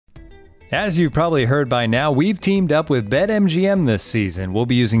As you've probably heard by now, we've teamed up with BetMGM this season. We'll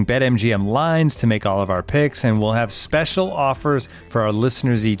be using BetMGM lines to make all of our picks, and we'll have special offers for our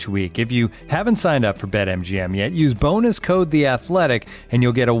listeners each week. If you haven't signed up for BetMGM yet, use bonus code The Athletic, and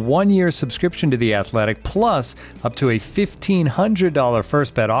you'll get a 1-year subscription to The Athletic, plus up to a $1,500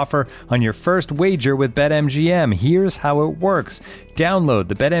 first bet offer on your first wager with BetMGM. Here's how it works. Download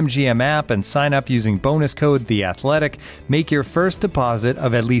the BetMGM app and sign up using bonus code The Athletic. Make your first deposit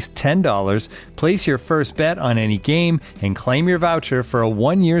of at least $10. Place your first bet on any game and claim your voucher for a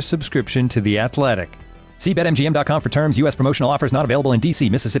 1-year subscription to The Athletic. See BetMGM.com for terms. U.S. promotional offers not available in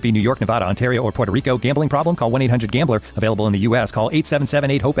D.C., Mississippi, New York, Nevada, Ontario, or Puerto Rico. Gambling problem? Call 1-800-GAMBLER. Available in the U.S. Call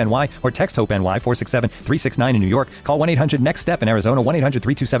 877-8-HOPE-NY or text HOPE-NY 467-369 in New York. Call 1-800-NEXT-STEP in Arizona.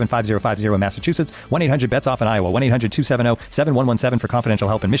 1-800-327-5050 in Massachusetts. 1-800-BETS-OFF in Iowa. 1-800-270-7117 for confidential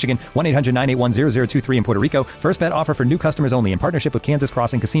help in Michigan. 1-800-981-0023 in Puerto Rico. First bet offer for new customers only in partnership with Kansas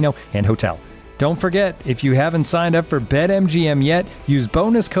Crossing Casino and Hotel. Don't forget, if you haven't signed up for BetMGM yet, use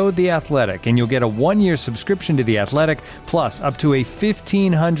bonus code The Athletic, and you'll get a 1-year subscription to The Athletic, plus up to a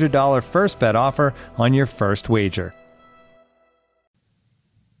 $1,500 first bet offer on your first wager.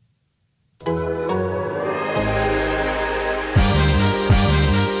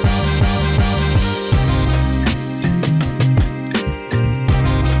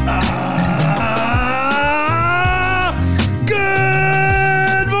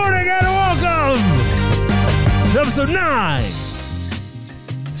 Episode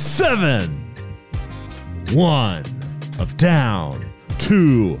 971 of Down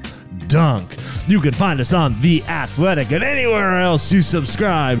to Dunk. You can find us on The Athletic and anywhere else you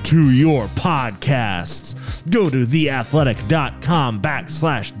subscribe to your podcasts. Go to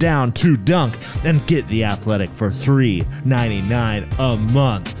theathletic.com/down to dunk and get The Athletic for $3.99 a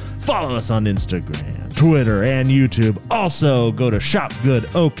month. Follow us on Instagram, Twitter, and YouTube. Also, go to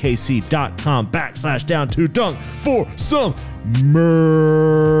shopgoodokc.com/down to dunk for some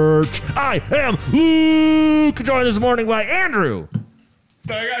merch. I am Luke, joined this morning by Andrew.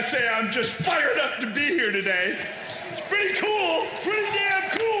 I gotta say, I'm just fired up to be here today. It's pretty cool, pretty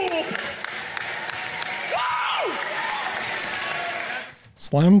damn cool. Woo!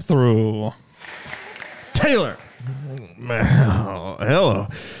 Slam through. Taylor. Oh, hello.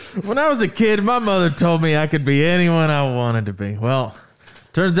 When I was a kid, my mother told me I could be anyone I wanted to be. Well,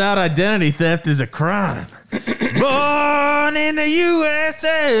 turns out identity theft is a crime. Born in the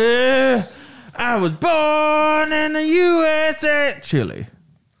USA. I was born in the USA. Chile.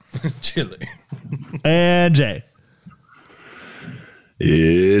 Chili. And Jay.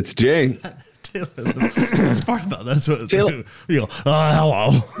 It's Jay. Taylor, the part about that's what Taylor. You go,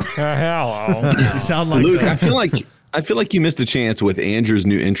 hello. Hello. You sound like Luke, I feel like you missed a chance with Andrew's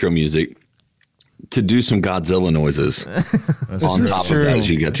new intro music to do some Godzilla noises on top of that as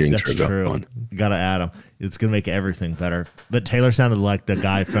you got your intro going. Gotta add them. It's gonna make everything better. But Taylor sounded like the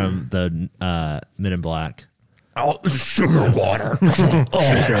guy from the Men in Black. Oh, sugar water.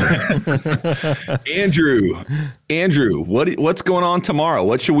 Andrew, what's going on tomorrow?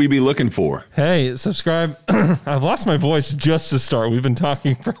 What should we be looking for? Hey, subscribe. I've lost my voice just to start. We've been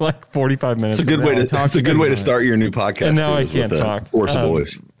talking for like 45 minutes. It's a good way to talk. It's a good way to start your new podcast. And now I can't talk. Hoarse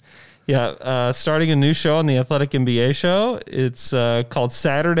voice. Yeah, starting a new show on the Athletic NBA show. It's called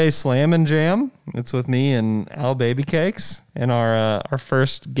Saturday Slam and Jam. It's with me and Al Babycakes, and our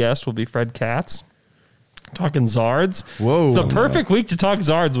first guest will be Fred Katz. Talking Zards. Whoa. It's the perfect week to talk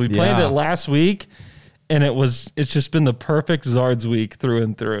Zards. We planned it last week, and it's just been the perfect Zards week through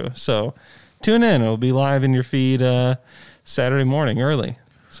and through. So tune in. It'll be live in your feed Saturday morning early.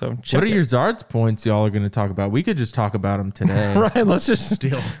 So what are your Zards points y'all are going to talk about? We could just talk about them today. Right. Let's just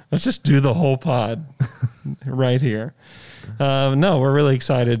do the whole pod right here. No, we're really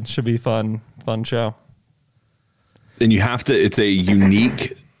excited. Should be fun show. And you have to, it's a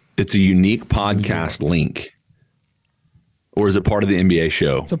unique podcast link. Or is it part of the NBA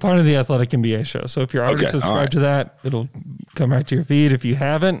show? It's a part of the Athletic NBA show. So if you're already subscribed to that, it'll come right to your feed. If you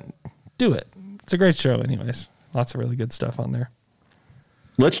haven't, do it. It's a great show anyways. Lots of really good stuff on there.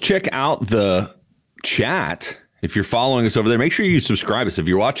 Let's check out the chat. If you're following us over there, make sure you subscribe us. If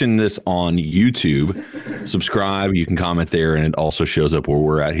you're watching this on YouTube, subscribe. You can comment there, and it also shows up where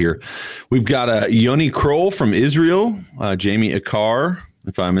we're at here. We've got Yoni Kroll from Israel, Jamie Akar,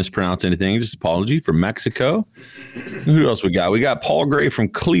 if I mispronounce anything, just apology, from Mexico. Who else we got? We got Paul Gray from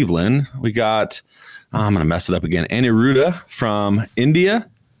Cleveland. We got, I'm going to mess it up again, Aniruddha from India.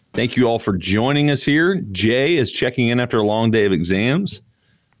 Thank you all for joining us here. Jay is checking in after a long day of exams.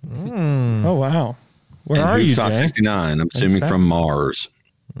 Oh, wow. Where are you, Jay? 69, I'm assuming from Mars.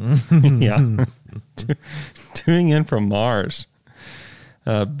 Yeah. Tuning in from Mars.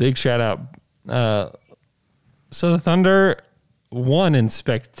 Big shout out. So the Thunder won in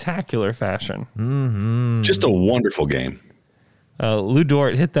spectacular fashion. Just a wonderful game. Lou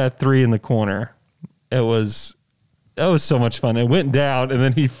Dort hit that three in the corner. That was so much fun. It went down and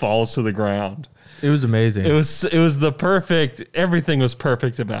then he falls to the ground. It was amazing. It was the perfect. Everything was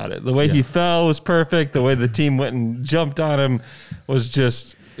perfect about it. The way he fell was perfect. The way the team went and jumped on him was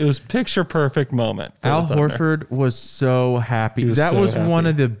just. It was picture perfect moment. Al Horford was so happy. That was happy. one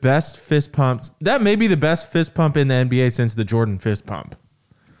of the best fist pumps. That may be the best fist pump in the NBA since the Jordan fist pump.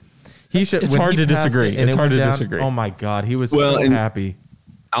 It's hard to disagree. It's hard to disagree. Oh my God, he was so happy.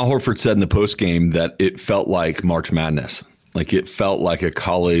 Al Horford said in the post game that it felt like March Madness. Like it felt like a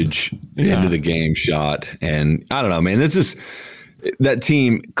college end of the game shot. And I don't know, man, that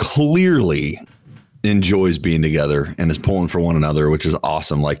team clearly enjoys being together and is pulling for one another, which is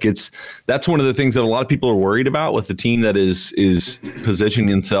awesome. Like that's one of the things that a lot of people are worried about with the team that is positioning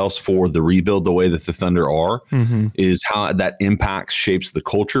themselves for the rebuild the way that the Thunder are, is how that impacts, shapes the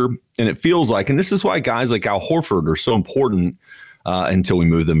culture. And it feels like, and this is why guys like Al Horford are so important until we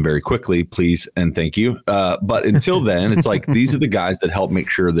move them very quickly, please and thank you. But until then, it's like these are the guys that help make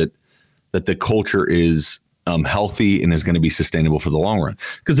sure that the culture is healthy and is going to be sustainable for the long run.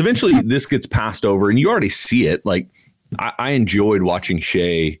 Because eventually this gets passed over, and you already see it. Like I enjoyed watching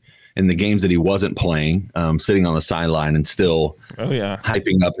Shea in the games that he wasn't playing, sitting on the sideline and still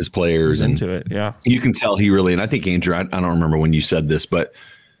hyping up his players. He's into it, yeah. You can tell he really, and I think Andrew, I don't remember when you said this, but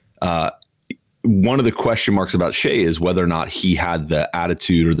one of the question marks about Shea is whether or not he had the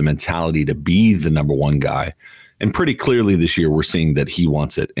attitude or the mentality to be the number one guy. And pretty clearly this year, we're seeing that he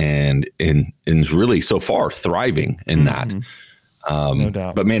wants it and is really so far thriving in that. No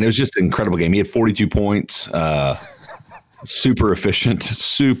doubt. But man, it was just an incredible game. He had 42 points, super efficient.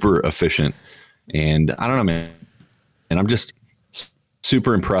 And I don't know, man. And I'm just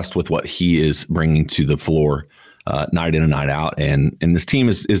super impressed with what he is bringing to the floor night in and night out. And this team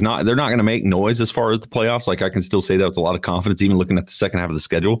is not, they're not going to make noise as far as the playoffs. Like I can still say that with a lot of confidence, even looking at the second half of the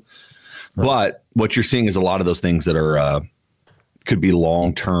schedule. Right. But what you're seeing is a lot of those things that are could be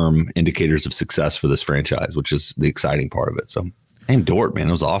long-term indicators of success for this franchise, which is the exciting part of it. So, and Dort, man,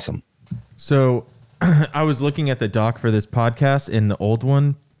 it was awesome. So I was looking at the doc for this podcast, and the old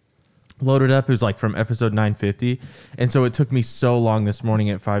one loaded up. It was like from episode 950. And so it took me so long this morning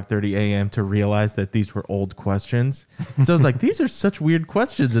at 5:30 a.m. to realize that these were old questions. So I was like, these are such weird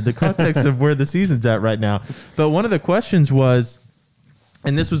questions in the context of where the season's at right now. But one of the questions was,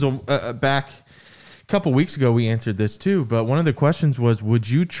 and this was back a couple weeks ago, we answered this too, but one of the questions was, would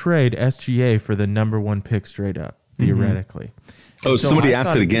you trade SGA for the number one pick straight up, theoretically? Oh, so somebody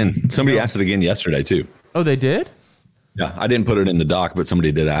asked it again. Somebody asked it again yesterday too. Oh, they did? Yeah, I didn't put it in the doc, but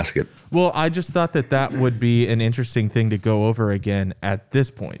somebody did ask it. Well, I just thought that would be an interesting thing to go over again at this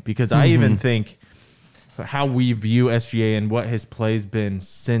point, because I even think how we view SGA and what his play's been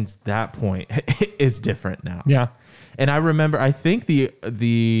since that point is different now. Yeah. And I remember, I think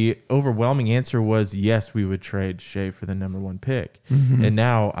the overwhelming answer was yes, we would trade Shea for the number one pick. And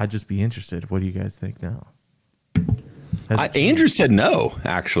now I'd just be interested. What do you guys think now? Andrew said no,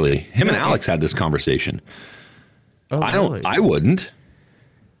 actually. Him and Alex had this conversation. Oh, really? I wouldn't.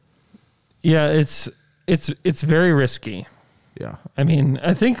 Yeah, it's very risky. Yeah. I mean,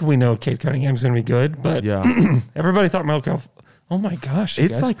 I think we know Cade Cunningham's going to be good, but everybody thought Markelle. Oh my gosh,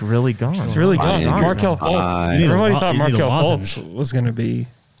 it's guys. like really gone. It's really gone. Markelle Fultz. Everybody thought Markelle Fultz was going to be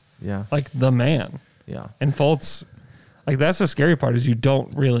like the man. Yeah. And Fultz, like that's the scary part is you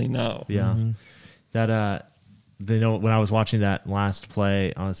don't really know. Yeah. That when I was watching that last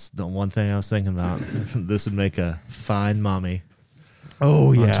play, the one thing I was thinking about, this would make a fine mommy.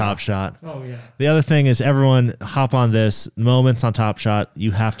 Oh yeah. On Top Shot. Oh yeah. The other thing is everyone hop on this moments on Top Shot.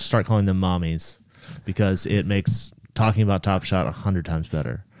 You have to start calling them mommies because it makes talking about Top Shot 100 times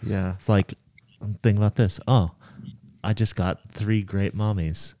better. Yeah. It's like, think about this. Oh, I just got 3 great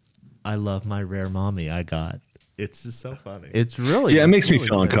mommies. I love my rare mommy I got. It's just so funny. It's really it makes me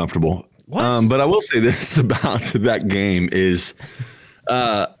feel uncomfortable. But I will say this about that game is,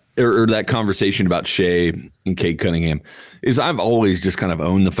 or that conversation about Shea and Cade Cunningham is I've always just kind of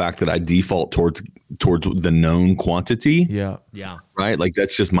owned the fact that I default towards the known quantity. Yeah. Yeah. Right. Like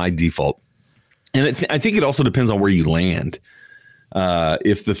that's just my default. And I think it also depends on where you land.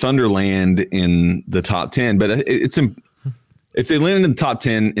 If the Thunder land in the top 10, but if they land in the top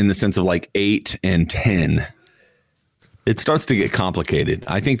 10 in the sense of like 8 and 10, it starts to get complicated.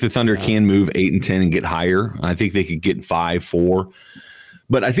 I think the Thunder can move 8 and 10 and get higher. I think they could get 5, 4.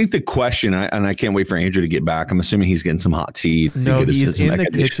 But I think the question, and I can't wait for Andrew to get back. I'm assuming he's getting some hot tea. No, he's in the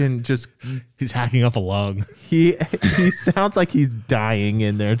kitchen. Just He's hacking up a lung. he sounds like he's dying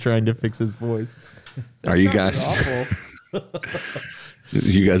in there trying to fix his voice. Are you guys?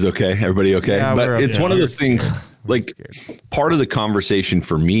 You guys okay? Everybody okay? Yeah, but it's one of those things. Like scared. part of the conversation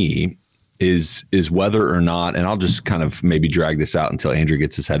for me is whether or not, and I'll just kind of maybe drag this out until Andrew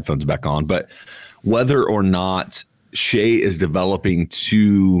gets his headphones back on, but whether or not Shai is developing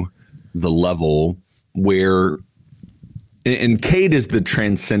to the level where, and Cade is the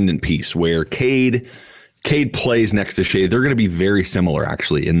transcendent piece where Cade plays next to Shai. They're going to be very similar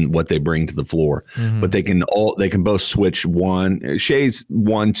actually in what they bring to the floor, but they can both switch one. Shai's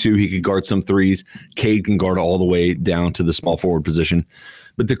 1-2. He can guard some threes. Cade can guard all the way down to the small forward position.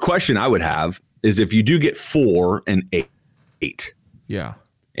 But the question I would have is if you do get 4 and 8. Yeah.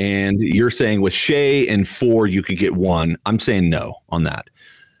 And you're saying with Shai and 4, you could get 1. I'm saying no on that.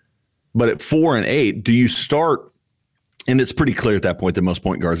 But at 4 and 8, do you start? And it's pretty clear at that point that most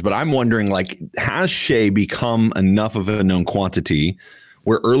point guards. But I'm wondering, like, has Shai become enough of a known quantity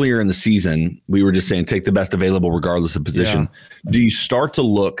where earlier in the season we were just saying take the best available regardless of position? Yeah. Do you start to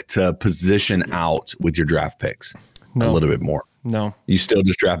look to position out with your draft picks a little bit more? No. You still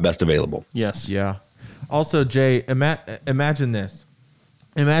just draft best available? Yes. Yeah. Also, Jay, imagine this.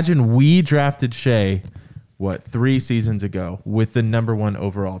 Imagine we drafted Shai, 3 seasons ago with the number 1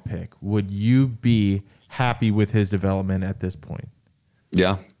 overall pick. Would you be happy with his development at this point?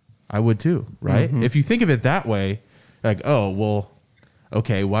 Yeah. I would too, right? Mm-hmm. If you think of it that way, like, oh, well,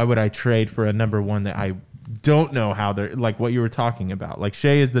 okay, why would I trade for a number 1 that I don't know how they're, like what you were talking about? Like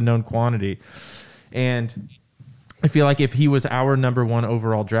Shai is the known quantity. And I feel like if he was our number 1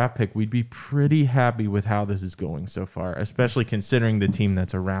 overall draft pick, we'd be pretty happy with how this is going so far, especially considering the team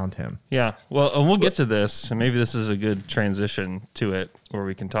that's around him. Yeah. Well, and we'll get to this, and maybe this is a good transition to it where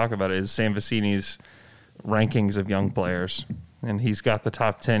we can talk about it, is Sam Vecenie's rankings of young players. And he's got the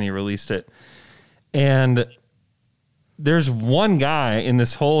top 10. He released it. And there's one guy in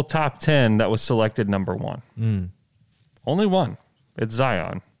this whole top 10 that was selected number 1. Only one. It's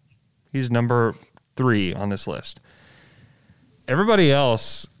Zion. He's number 3 on this list. Everybody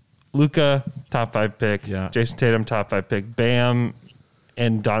else, Luka, top 5 pick. Yeah. Jason Tatum, top 5 pick. Bam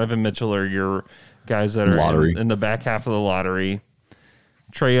and Donovan Mitchell are your guys that are in the back half of the lottery.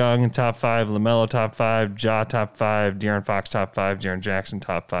 Trae Young, top 5. LaMelo, top 5. Ja, top 5. De'Aaron Fox, top 5. Jaren Jackson,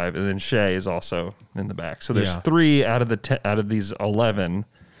 top 5. And then Shai is also in the back. So there's 3 out of these 11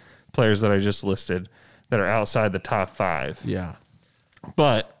 players that I just listed that are outside the top 5. Yeah.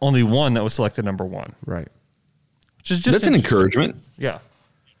 But only one that was selected number 1. Right. Which is just that's an encouragement. Yeah.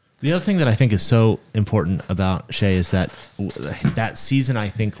 The other thing that I think is so important about Shai is that that season, I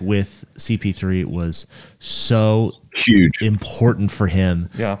think, with CP3 was so huge, important for him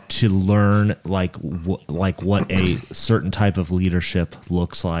to learn like what a certain type of leadership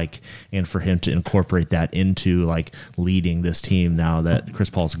looks like, and for him to incorporate that into like leading this team now that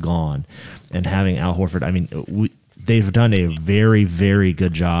Chris Paul's gone, and having Al Horford. I mean, they've done a very, very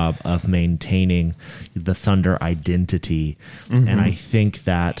good job of maintaining the Thunder identity. And I think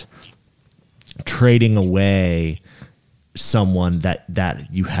that trading away someone that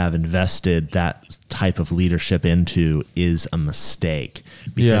you have invested that type of leadership into is a mistake,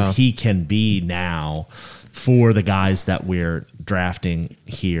 because he can be now, for the guys that we're drafting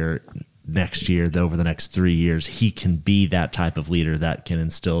here next year, over the next 3 years, he can be that type of leader that can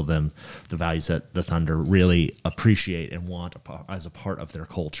instill them the values that the Thunder really appreciate and want as a part of their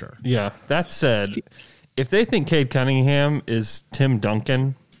culture. Yeah. That said, if they think Cade Cunningham is Tim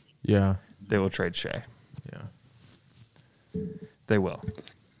Duncan, they will trade Shai. Yeah. They will.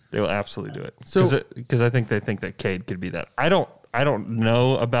 They will absolutely do it. Because I think they think that Cade could be that. I don't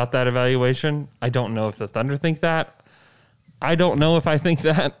know about that evaluation. I don't know if the Thunder think that. I don't know if I think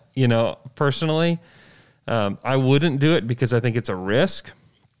that, personally. I wouldn't do it because I think it's a risk.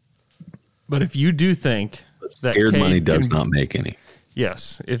 But if you do think that scared money does not make any.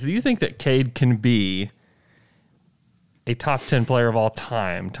 Yes. If you think that Cade can be a top 10 player of all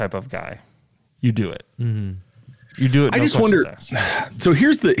time type of guy, you do it. Mm-hmm. You do it. I just wonder. So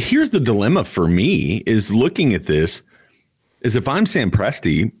here's the dilemma for me is looking at this is if I'm Sam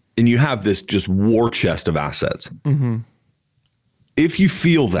Presti and you have this just war chest of assets. Mm-hmm. If you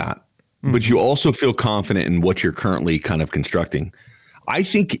feel that, but you also feel confident in what you're currently kind of constructing, I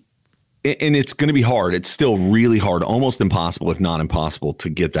think, and it's going to be hard. It's still really hard, almost impossible, if not impossible, to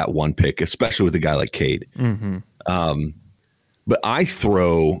get that one pick, especially with a guy like Cade. Mm-hmm. But I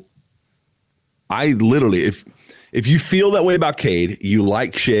literally, if you feel that way about Cade, you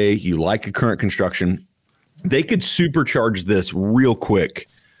like Shai, you like a current construction, they could supercharge this real quick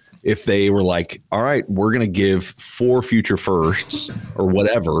if they were like, all right, we're going to give 4 future firsts or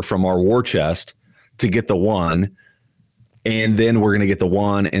whatever from our war chest to get the 1. And then we're going to get the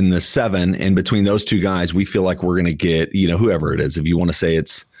 1 and the 7. And between those 2 guys, we feel like we're going to get, whoever it is. If you want to say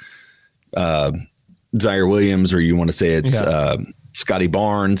it's Zaire Williams, or you want to say it's Scotty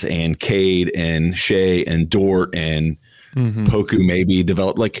Barnes and Cade and Shea and Dort and Poku maybe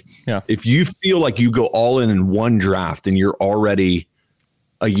develop. If you feel like you go all in one draft and you're already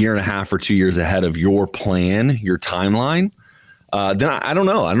a year and a half or 2 years ahead of your plan, your timeline, then I don't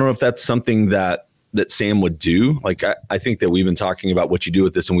know. I don't know if that's something that Sam would do. I think that we've been talking about what you do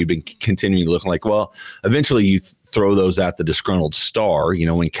with this, and we've been continuing to look like, well, eventually you throw those at the disgruntled star.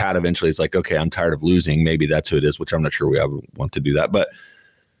 When Cat eventually is like, okay, I'm tired of losing. Maybe that's who it is, which I'm not sure we ever want to do that. But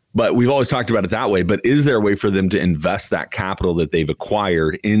we've always talked about it that way. But is there a way for them to invest that capital that they've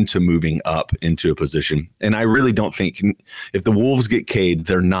acquired into moving up into a position? And I really don't think if the Wolves get Cade,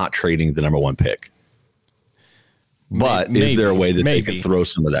 they're not trading the number 1 pick. But is there a way that they can throw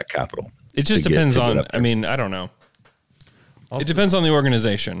some of that capital? It just depends on, I don't know. Also, it depends on the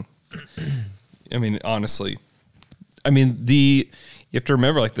organization. Honestly. You have to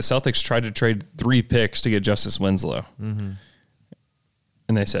remember, the Celtics tried to trade 3 picks to get Justice Winslow. Mm-hmm.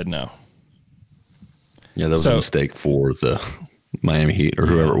 And they said no. Yeah, that was a mistake for the Miami Heat or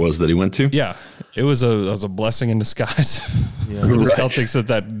whoever it was that he went to. Yeah, it was a blessing in disguise for the Celtics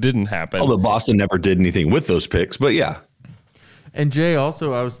that didn't happen. Although Boston never did anything with those picks, but yeah. And Jay,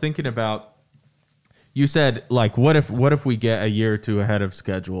 also, I was thinking about, you said, what if we get a year or 2 ahead of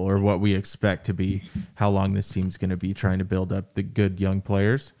schedule, or what we expect to be, how long this team's going to be trying to build up the good young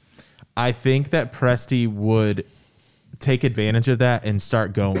players. I think that Presti would take advantage of that and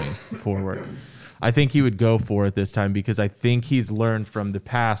start going forward. I think he would go for it this time, because I think he's learned from the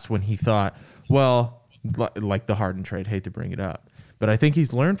past when he thought, well, like the Harden trade, hate to bring it up, but I think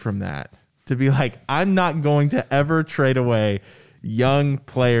he's learned from that to be like, I'm not going to ever trade away young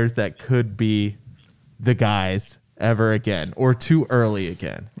players that could be the guys ever again, or too early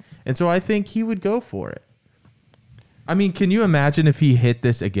again. And so I think he would go for it. Can you imagine if he hit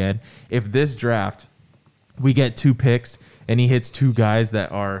this again? If this draft, we get 2 picks and he hits 2 guys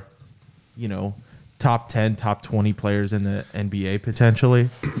that are, top 10, top 20 players in the NBA potentially.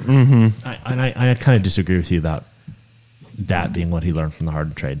 Mm-hmm. I kind of disagree with you about that being what he learned from the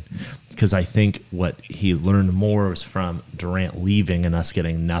Harden trade, because I think what he learned more was from Durant leaving and us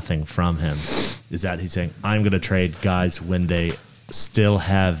getting nothing from him, is that he's saying, I'm going to trade guys when they still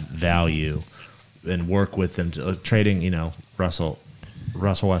have value and work with them. Trading, Russell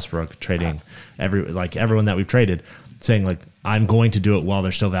Westbrook, trading everyone that we've traded, saying I'm going to do it while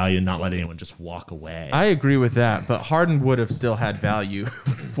there's still value and not let anyone just walk away. I agree with that, but Harden would have still had value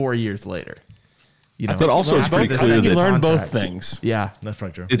 4 years later. But also it's pretty clear that he learned both things. Yeah, that's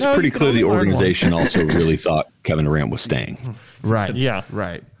probably true. It's pretty clear the organization also really thought Kevin Durant was staying. Right. Yeah.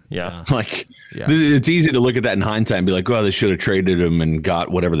 Right. Yeah. It's easy to look at that in hindsight and be like, well, they should have traded him and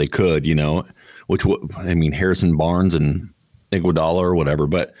got whatever they could, Harrison Barnes and Iguodala or whatever.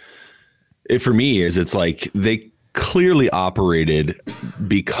 But for me it's like they clearly operated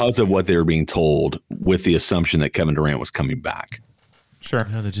because of what they were being told with the assumption that Kevin Durant was coming back. Sure.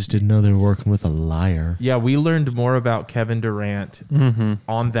 Yeah, they just didn't know they were working with a liar. Yeah, we learned more about Kevin Durant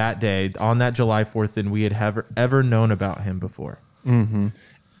on that day, on that July 4th, than we had ever known about him before. Mm-hmm.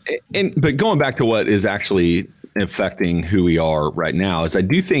 But going back to what is actually affecting who we are right now is I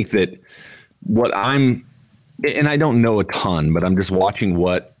do think that and I don't know a ton, but I'm just watching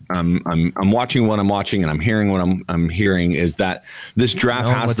what I'm watching what I'm watching, and I'm hearing what I'm hearing, is that this draft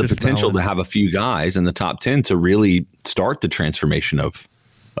has the potential to have a few guys in the top 10 to really start the transformation of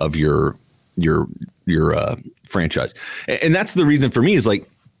your franchise. And that's the reason for me is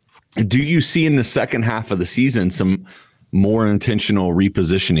do you see in the second half of the season some more intentional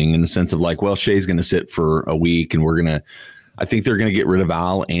repositioning in the sense of Shea's going to sit for a week and I think they're going to get rid of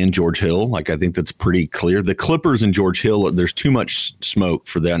Al and George Hill. I think that's pretty clear. The Clippers and George Hill, there's too much smoke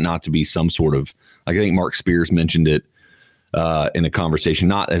for that not to be some sort of, I think Mark Spears mentioned it in a conversation,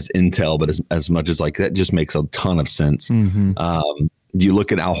 not as intel, but as much as that just makes a ton of sense. Mm-hmm. You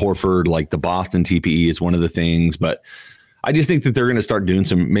look at Al Horford, the Boston TPE is one of the things, but I just think that they're going to start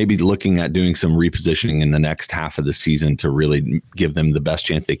maybe looking at doing some repositioning in the next half of the season to really give them the best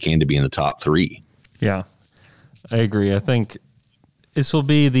chance they can to be in the top 3. Yeah. I agree. I think this will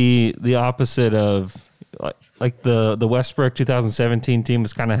be the opposite of the Westbrook 2017 team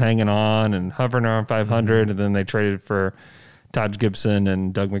was kind of hanging on and hovering around 500, and then they traded for Taj Gibson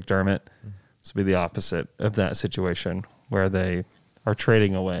and Doug McDermott. This will be the opposite of that situation where they are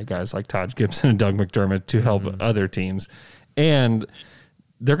trading away guys like Taj Gibson and Doug McDermott to help other teams. And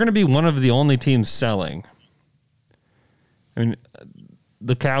they're going to be one of the only teams selling. I mean,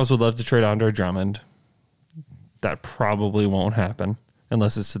 the Cavs would love to trade Andre Drummond. That probably won't happen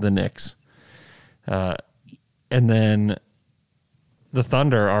unless it's to the Knicks. And then the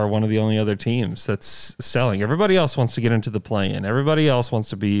Thunder are one of the only other teams that's selling. Everybody else wants to get into the play-in. Everybody else wants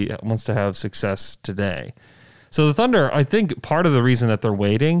to have success today. So the Thunder, I think part of the reason that they're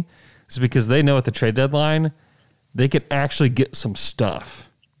waiting is because they know at the trade deadline they could actually get some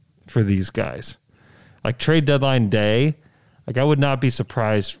stuff for these guys. Like trade deadline day, like I would not be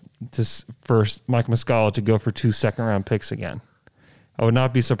surprised for Mike Muscala to go for 2 second-round picks again. I would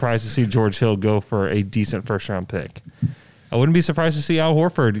not be surprised to see George Hill go for a decent first-round pick. I wouldn't be surprised to see Al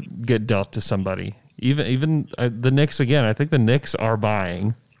Horford get dealt to somebody. Even the Knicks, again, I think the Knicks are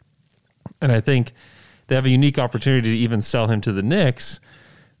buying. And I think they have a unique opportunity to even sell him to the Knicks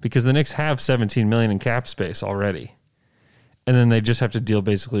because the Knicks have $17 million in cap space already. And then they just have to deal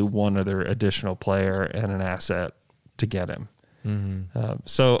basically one other additional player and an asset to get him.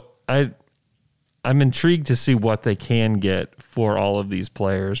 So I'm intrigued to see what they can get for all of these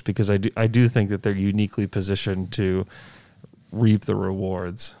players because I do think that they're uniquely positioned to reap the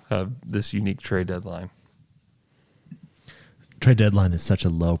rewards of this unique trade deadline. Trade deadline is such a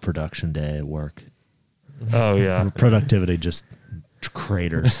low production day at work. Oh, yeah. Productivity just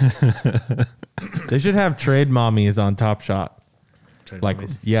craters. They should have trade mommies on Top Shot. Trade Like,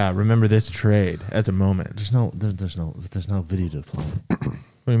 mommies? yeah, remember this trade as a moment. There's no video to play. What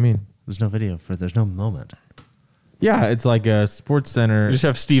do you mean? There's no moment. Yeah, it's like a Sports Center. You just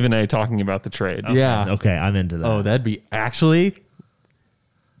have Stephen A. talking about the trade. Yeah. Okay, I'm into that. Oh, that'd be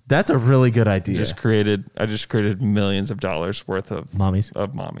that's a really good idea. I just created millions of dollars worth of Mommies.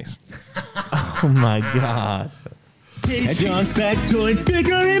 Oh my God. At John's Factoid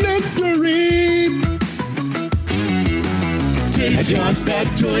Figure Inventory. At John's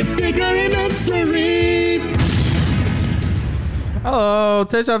Factoid Figure Inventory. Hello,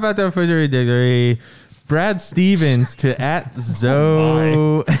 Touchdown Factor Figure Diggory. Brad Stevens to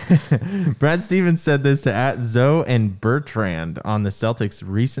 @Zoe. Brad Stevens said this to @Zoe and Bertrand on the Celtics'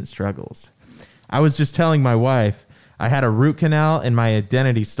 recent struggles. I was just telling my wife I had a root canal and my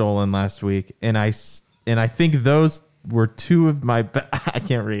identity stolen last week, and I think those were two of my. I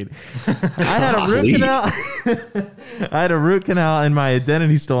can't read. I had a root canal. I had a root canal and my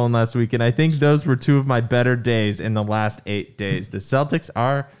identity stolen last week, and I think those were two of my better days in the last 8 days. The Celtics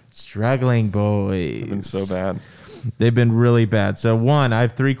are struggling, boys. They've been so bad. They've been really bad. So, one, I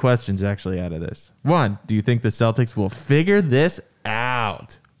have 3 questions actually out of this. One, do you think the Celtics will figure this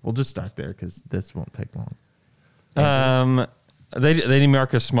out? We'll just start there because this won't take long. They need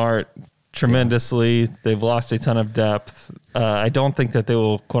Marcus Smart tremendously. They've lost a ton of depth. I don't think that they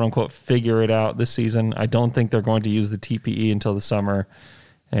will, quote unquote, figure it out this season. I don't think they're going to use the TPE until the summer.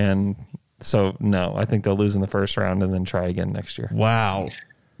 And so, no, I think they'll lose in the first round and then try again next year. Wow.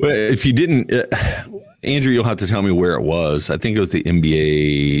 Well, if you didn't, Andrew, you'll have to tell me where it was. I think it was the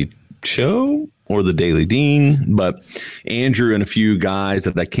NBA show or the Daily Dean, but Andrew and a few guys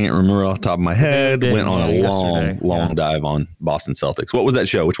that I can't remember off the top of my head went on a long dive on Boston Celtics. What was that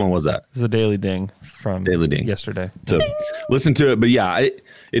show? Which one was that? It was the Daily Ding from Daily Ding yesterday. So listen to it. But yeah,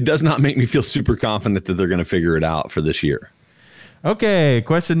 it does not make me feel super confident that they're going to figure it out for this year. Okay,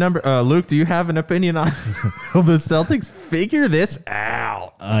 question number. Luke, do you have an opinion on will the Celtics figure this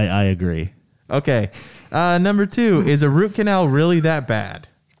out? I agree. Okay, number 2, is a root canal really that bad?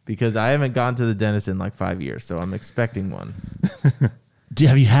 Because I haven't gone to the dentist in like 5 years, so I'm expecting one.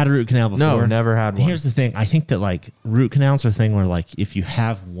 Have you had a root canal before? No, never had one. Here's the thing. I think that like root canals are a thing where like if you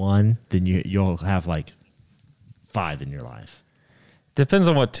have one, then you'll have like 5 in your life. Depends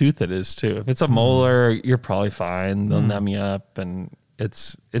on what tooth it is too. If it's a molar, you're probably fine. They'll numb you up, and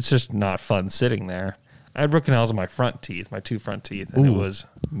it's just not fun sitting there. I had root canals in my front teeth, my 2 front teeth, and it was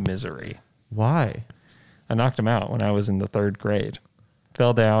misery. Why? I knocked them out when I was in the 3rd grade.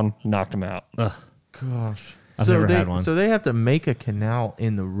 Fell down, knocked them out. Ugh. Gosh. I've never had one. So they have to make a canal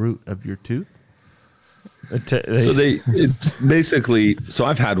in the root of your tooth? It's basically, so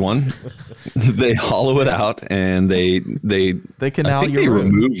I've had one. They hollow it out and they canal I think your they root.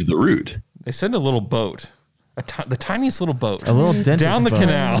 remove the root. They send a little boat, the tiniest little boat, A little dentist down the boat.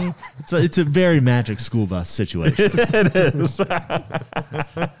 canal. It's a very magic school bus situation. It is.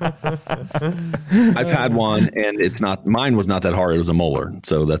 I've had one and mine was not that hard. It was a molar.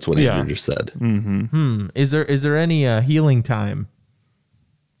 So that's what Andrew just said. Is there any healing time?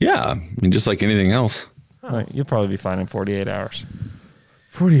 Yeah. I mean, just like anything else. Right, you'll probably be fine in 48 hours.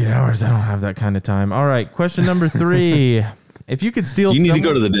 48 hours. I don't have that kind of time. All right. Question number 3. If you could steal, you need to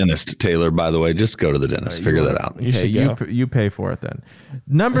go to the dentist, Taylor. By the way, just go to the dentist. Figure that out. Okay, you pay for it then.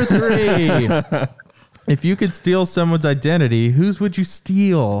 Number 3. If you could steal someone's identity, whose would you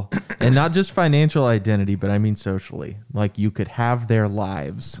steal? And not just financial identity, but I mean socially. Like you could have their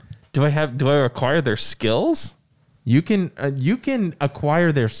lives. Do I acquire their skills? You can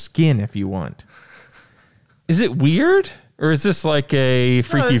acquire their skin if you want. Is it weird? Or is this like a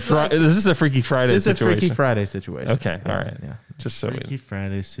Freaky Friday? This is a Freaky Friday situation. It's a Freaky Friday situation. Okay, all right. Yeah. Just so Freaky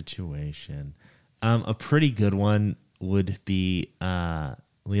Friday situation. A pretty good one would be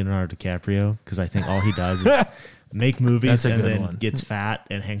Leonardo DiCaprio, because I think all he does is make movies and then gets fat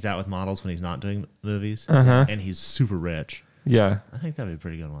and hangs out with models when he's not doing movies. And he's super rich. Yeah. I think that'd be a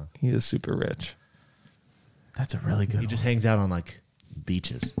pretty good one. He is super rich. That's a really good one. He just hangs out on like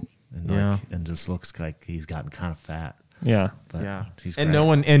beaches and just looks like he's gotten kind of fat. Yeah. But he's and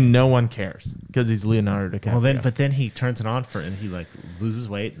great. no one cares because he's Leonardo DiCaprio. Well, then he turns it on and he like loses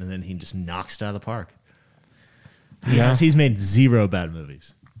weight and then he just knocks it out of the park. He's made 0 bad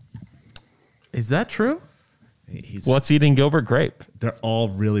movies. Is that true? What's Eating Gilbert Grape? They're all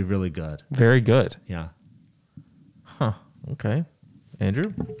really, really good. Very good. Yeah. Huh. Okay.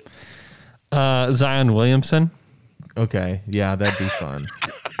 Andrew? Zion Williamson. Okay. Yeah, that'd be fun.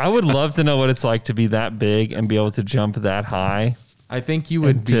 I would love to know what it's like to be that big and be able to jump that high. I think you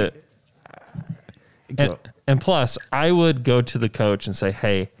would be. And plus, I would go to the coach and say,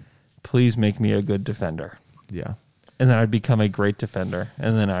 hey, please make me a good defender. Yeah. And then I'd become a great defender.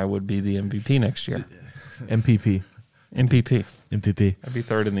 And then I would be the MVP next year. MVP. MVP. MVP. I'd be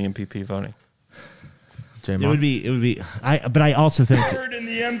 3rd in the MVP voting. It would be. But I also think 3rd in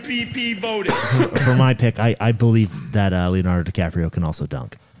the MVP voting. for my pick, I believe that Leonardo DiCaprio can also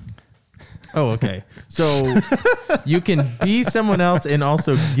dunk. Oh, okay. So you can be someone else and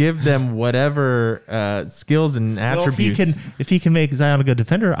also give them whatever skills and attributes. If he can make Zion a good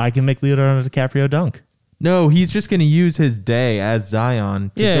defender, I can make Leonardo DiCaprio dunk. No, he's just going to use his day as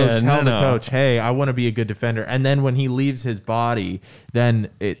Zion to go tell the coach, hey, I want to be a good defender. And then when he leaves his body, then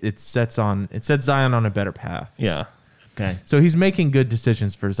it sets Zion on a better path. Yeah. Okay. So he's making good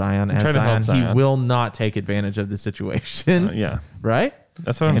decisions for Zion. As Zion, he will not take advantage of the situation. Yeah. Right?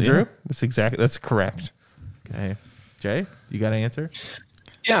 That's what Andrew? That's correct. Okay. Jay, you got an answer?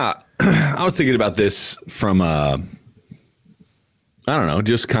 Yeah. I was thinking about this from, I don't know,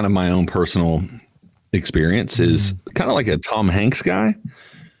 just kind of my own personal experience is kind of like a Tom Hanks guy,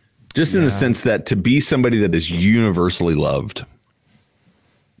 just in the sense that to be somebody that is universally loved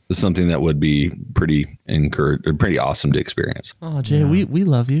is something that would be pretty awesome to experience. Oh, Jay, we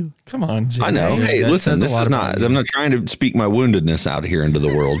love you. Come on, Jay. I know. Hey, listen, this is not, I'm not trying to speak my woundedness out here into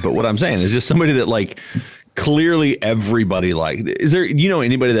the world, but what I'm saying is just somebody that like clearly everybody like, is there,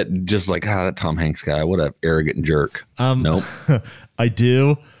 anybody that just like, that Tom Hanks guy, what a arrogant jerk. Nope. I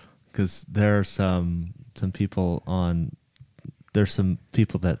do. Because there are some people there's some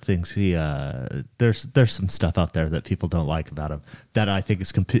people that thinks there's some stuff out there that people don't like about him that I think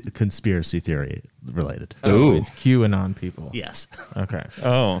is conspiracy theory related. Oh, it's QAnon people. Yes. Okay.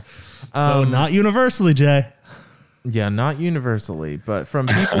 Oh. So not universally, Jay. Yeah, not universally, but from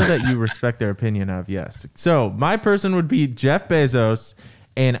people that you respect their opinion of, yes. So my person would be Jeff Bezos,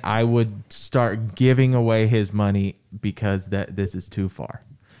 and I would start giving away his money because this is too far.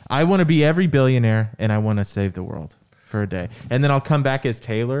 I want to be every billionaire, and I want to save the world for a day, and then I'll come back as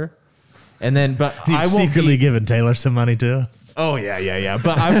Taylor, and then I won't secretly giving Taylor some money too. Oh yeah.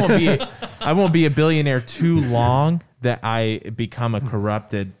 But I won't be a billionaire too long that I become a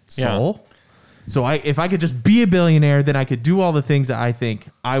corrupted soul. Yeah. So if I could just be a billionaire, then I could do all the things that I think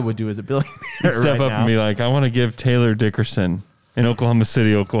I would do as a billionaire. Step up and be like, I want to give Taylor Dickerson in Oklahoma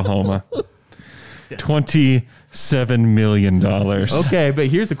City, Oklahoma, $27 million. Okay, but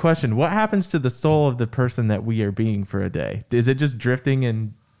here's the question: what happens to the soul of the person that we are being for a day? Is it just drifting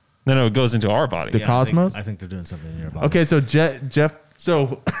in? No, it goes into our body. The cosmos. I think they're doing something in your body. Okay, so Jeff.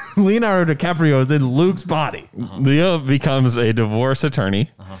 So Leonardo DiCaprio is in Luke's body. Leo becomes a divorce attorney.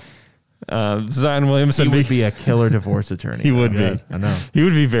 Zion Williamson would be a killer divorce attorney. He would be. I know. He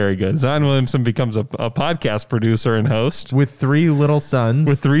would be very good. Zion Williamson becomes a podcast producer and host with 3 little sons.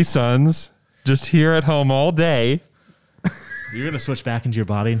 With 3 sons, just here at home all day. You're gonna switch back into your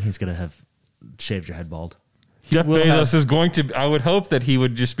body, and he's gonna have shaved your head bald. Jeff Bezos is going to. I would hope that he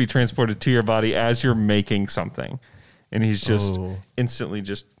would just be transported to your body as you're making something, and he's just instantly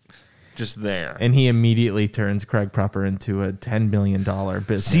just there. And he immediately turns Craig Proper into a $10 million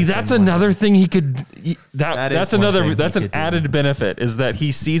business. See, that's another thing he could. That's an added benefit is that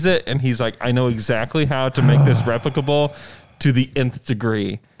he sees it and he's like, I know exactly how to make this replicable to the nth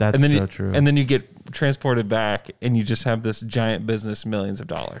degree. That's so true. And then you get transported back, and you just have this giant business, millions of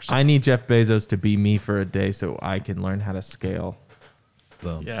dollars. I need Jeff Bezos to be me for a day so I can learn how to scale.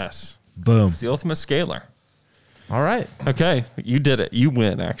 Boom. Yes. Boom. It's the ultimate scaler. All right. Okay, you did it. You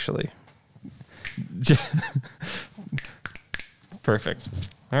win, actually. It's perfect.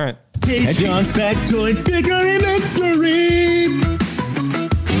 All right. Dad John's factoid figure inventory.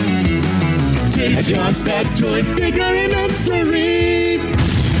 Dad John's factoid figure inventory.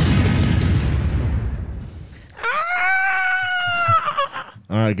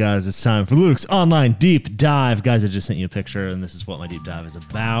 All right, guys, it's time for Luke's online deep dive. Guys, I just sent you a picture, and this is what my deep dive is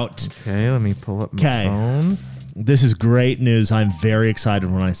about. Okay, let me pull up my phone. This is great news. I'm very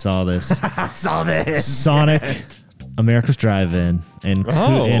excited when I saw this. I saw this. Sonic, America's Drive-In, and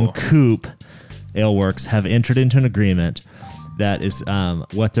Coop Aleworks have entered into an agreement that is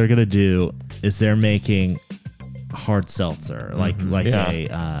what they're going to do is they're making hard seltzer, like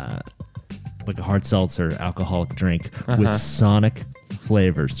a hard seltzer alcoholic drink with Sonic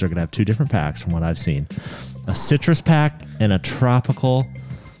flavors. They're going to have 2 different packs from what I've seen. A citrus pack and a tropical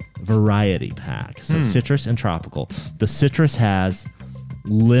variety pack. So citrus and tropical. The citrus has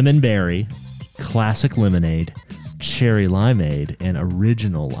lemon berry, classic lemonade, cherry limeade, and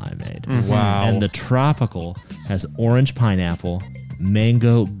original limeade. Wow. And the tropical has orange pineapple,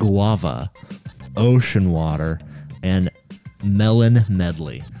 mango guava, ocean water, and melon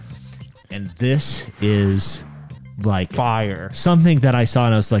medley. And this is like fire. Something that I saw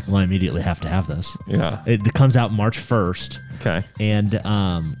and I was like, well, I immediately have to have this. Yeah. It comes out March 1st. Okay. And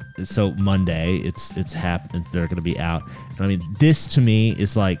so Monday it's happening. They're going to be out. And I mean, this to me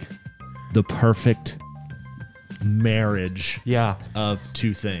is like the perfect marriage of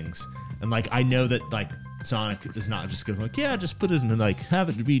 2 things. And like, I know that like Sonic is not just going like, yeah, just put it in and like have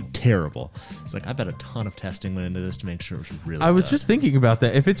it be terrible. It's like, I bet a ton of testing went into this to make sure it was really I was good. just thinking about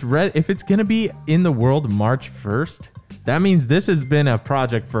that. If it's going to be in the world March 1st, that means this has been a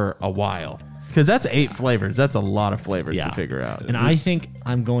project for a while. Because that's 8 flavors. That's a lot of flavors to figure out. And I think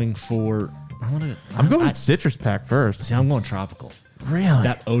I'm going for I'm going citrus pack first. See, I'm going tropical. Really?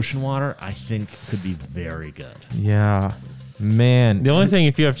 That ocean water, I think, could be very good. Yeah. Man. The only thing,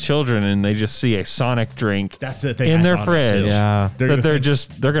 if you have children and they just see a Sonic drink That's the thing in I their thought of, too. fridge, Yeah.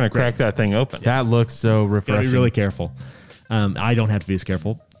 they're going to crack that thing open. That looks so Gotta refreshing. be really careful. I don't have to be as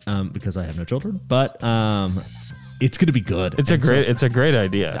careful because I have no children, but it's going to be good. It's a great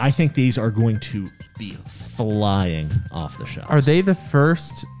idea. I think these are going to be flying off the shelves. Are they the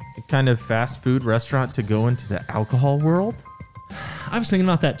first kind of fast food restaurant to go into the alcohol world? I was thinking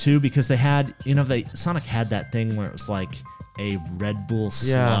about that too because they had, Sonic had that thing where it was like a Red Bull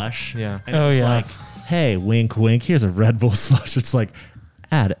slush. Yeah. And it was like, hey, wink, wink, here's a Red Bull slush. It's like,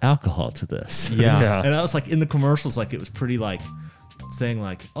 add alcohol to this. Yeah. And I was like, in the commercials, like, it was pretty like saying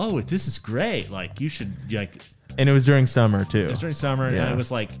like, oh, this is great. Like, you should, like. And it was during summer too. It was during summer, and it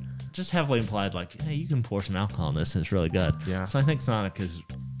was like just heavily implied, like, hey, you can pour some alcohol in this, and it's really good. Yeah. So I think Sonic has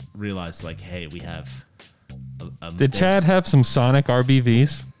realized, like, hey, we have. Did Chad have some Sonic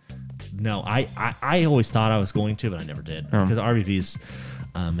RBVs? No, I always thought I was going to, but I never did because RBVs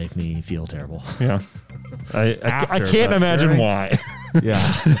make me feel terrible. Yeah. I can't imagine why. Yeah.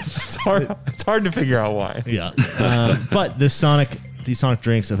 It's hard to figure out why. Yeah. But these Sonic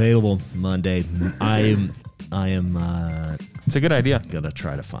drinks available Monday. I am. It's a good idea. Gonna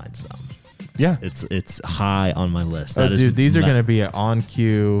try to find some. Yeah. It's high on my list. Dude, these are gonna be on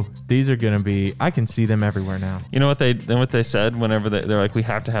cue. These are gonna be. I can see them everywhere now. You know what they said whenever they're like, we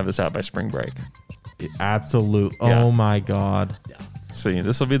have to have this out by spring break. Absolute. Yeah. Oh my god. Yeah. So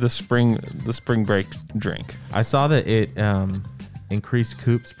this will be the spring break drink. I saw that it increased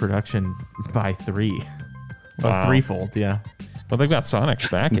Coop's production by 3. Wow. Threefold. Yeah. Well, they've got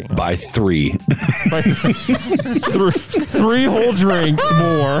Sonic's backing. By 3. By three whole drinks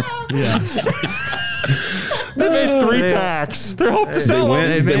more. Yes. They made 3 packs. They're hoping to sell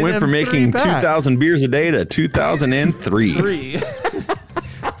them. They went from making 2,000 beers a day to 2,003.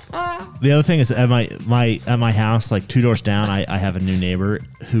 The other thing is at my house, like 2 doors down, I have a new neighbor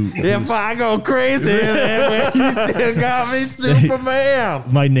who. If I go crazy, then you still got me, Superman.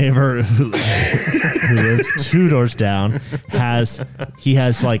 My neighbor who lives 2 doors down drives a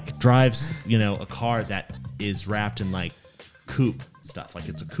car that is wrapped in like coupe stuff, like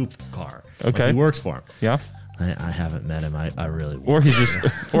it's a coupe car. Okay, like he works for him. Yeah. I haven't met him. I really want.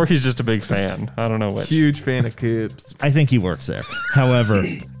 Or he's just a big fan. I don't know what. Huge fan of Coops. I think he works there. However,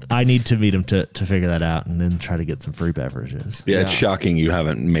 I need to meet him to figure that out and then try to get some free beverages. Yeah, it's shocking you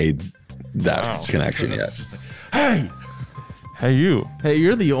haven't made that connection yet. Just like, hey, Hey, you. Hey,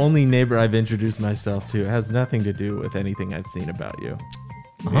 you're the only neighbor I've introduced myself to. It has nothing to do with anything I've seen about you.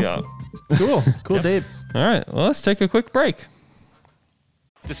 Yeah. Cool, Dave. All right. Well, let's take a quick break.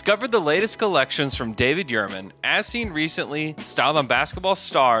 Discover the latest collections from David Yurman, as seen recently, styled on basketball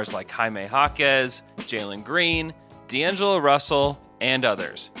stars like Jaime Jaquez, Jalen Green, D'Angelo Russell, and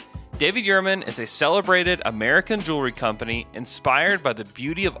others. David Yurman is a celebrated American jewelry company inspired by the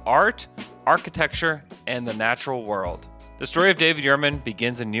beauty of art, architecture, and the natural world. The story of David Yurman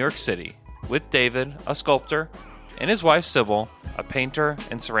begins in New York City, with David, a sculptor, and his wife Sybil, a painter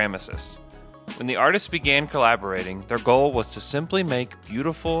and ceramicist. When the artists began collaborating, their goal was to simply make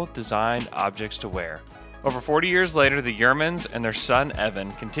beautiful, designed objects to wear. Over 40 years later, the Yurmans and their son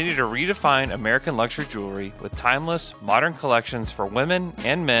Evan continue to redefine American luxury jewelry with timeless, modern collections for women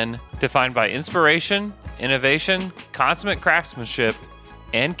and men defined by inspiration, innovation, consummate craftsmanship,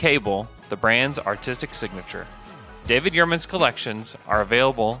 and Cable, the brand's artistic signature. David Yurman's collections are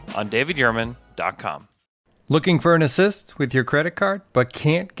available on davidyurman.com. Looking for an assist with your credit card, but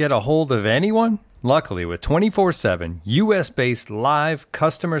can't get a hold of anyone? Luckily, with 24/7 US-based live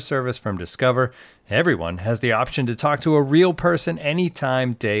customer service from Discover, everyone has the option to talk to a real person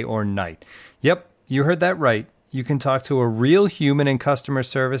anytime, day or night. Yep, you heard that right. You can talk to a real human in customer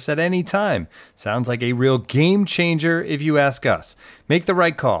service at any time. Sounds like a real game changer if you ask us. Make the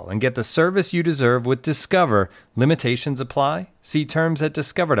right call and get the service you deserve with Discover. Limitations apply. See terms at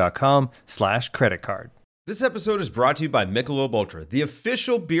discover.com/creditcard. This episode is brought to you by Michelob Ultra, the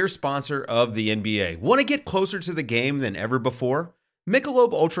official beer sponsor of the NBA. Want to get closer to the game than ever before?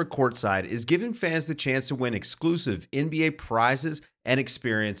 Michelob Ultra Courtside is giving fans the chance to win exclusive NBA prizes and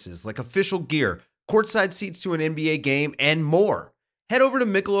experiences like official gear, courtside seats to an NBA game, and more. Head over to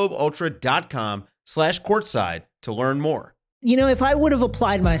MichelobUltra.com/courtside to learn more. You know, if I would have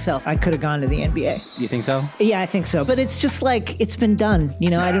applied myself, I could have gone to the NBA. You think so? Yeah, I think so. But it's just like, it's been done. You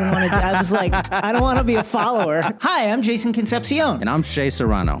know, I didn't want to, I was like, I don't want to be a follower. Hi, I'm Jason Concepcion. And I'm Shea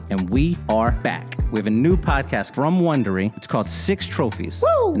Serrano. And we are back. We have a new podcast from Wondery. It's called Six Trophies.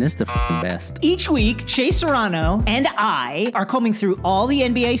 Woo! And it's the best. Each week, Shea Serrano and I are combing through all the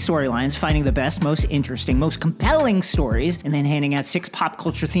NBA storylines, finding the best, most interesting, most compelling stories, and then handing out 6 pop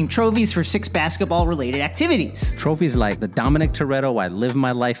culture themed trophies for 6 basketball related activities. Trophies like the Dominic Toretto I Live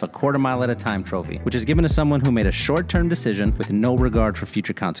My Life a Quarter Mile at a Time trophy, which is given to someone who made a short-term decision with no regard for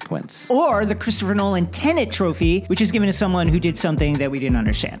future consequence. Or the Christopher Nolan Tenet trophy, which is given to someone who did something that we didn't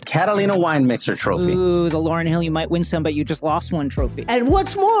understand. Catalina Wine Mixer trophy. Ooh, the Lauryn Hill You Might Win Some, but You Just Lost One trophy. And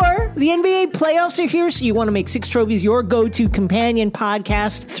what's more, the NBA playoffs are here, so you want to make 6 Trophies your go-to companion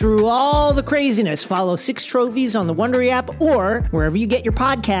podcast through all the craziness. Follow 6 Trophies on the Wondery app or wherever you get your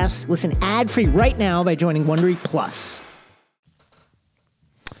podcasts. Listen ad-free right now by joining Wondery Plus.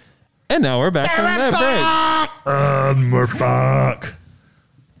 And now we're back from that break. And we're back.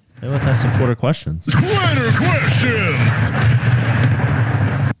 Hey, let's ask some Twitter questions. Twitter questions.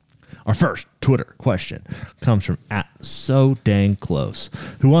 Our first Twitter question comes from @SoDangClose,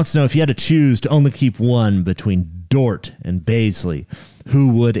 who wants to know if you had to choose to only keep one between Dort and Bazley, who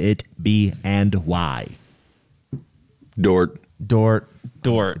would it be and why? Dort. Dort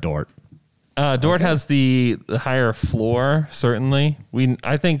Okay. has the higher floor, certainly.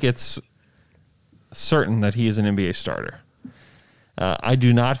 I think it's certain that he is an NBA starter. I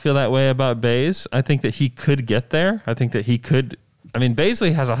do not feel that way about Baze. I think that he could get there. I think that he could. I mean,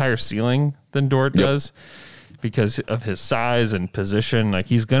 Bazley has a higher ceiling than Dort does because of his size and position. Like,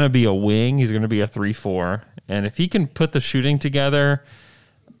 he's going to be a wing. He's going to be a 3-4. And if he can put the shooting together,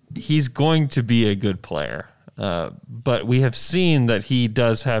 he's going to be a good player. But we have seen that he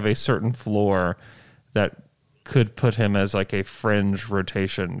does have a certain floor that could put him as like a fringe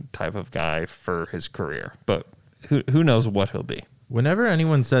rotation type of guy for his career. But who knows what he'll be. Whenever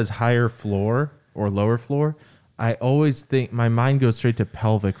anyone says higher floor or lower floor, I always think my mind goes straight to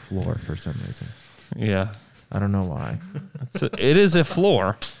pelvic floor for some reason. Yeah. I don't know why. It is a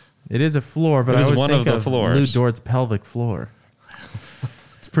floor. It is a floor, but It I is always one think of the of floors. Lou Dort's pelvic floor.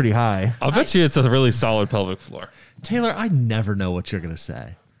 It's pretty high. I'll bet you it's a really solid pelvic floor. Taylor, I never know what you're going to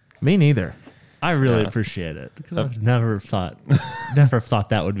say. Me neither. I really appreciate it because I've never thought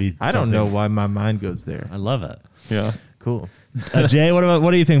that would be. I don't know why my mind goes there. I love it. Yeah. Cool. Jay,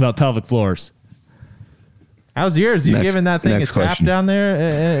 what do you think about pelvic floors? How's yours? You giving that thing a next tap question. down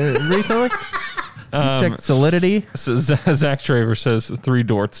there recently? Check solidity. So Zach Traver says 3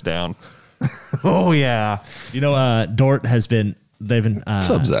 Dorts down. Oh yeah. You know, Dort has been. They've been. What's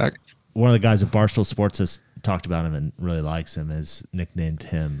up, Zach? One of the guys at Barstool Sports has talked about him and really likes him. Has nicknamed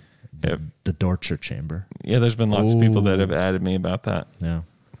him the Dortcher Chamber. Yeah, there's been lots of people that have added me about that. Yeah,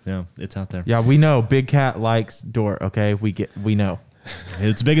 it's out there. Yeah, we know. Big Cat likes Dort. Okay, we know.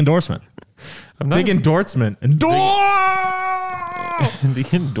 It's a big endorsement. Big endorsement.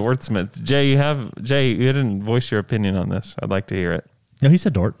 endorsement. Jay, you didn't voice your opinion on this. I'd like to hear it. No, he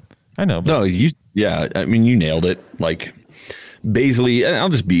said Dort. I know. No, you nailed it. Like Bazley, and I'll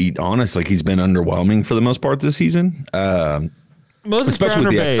just be honest, like he's been underwhelming for the most part this season. Moses especially Brown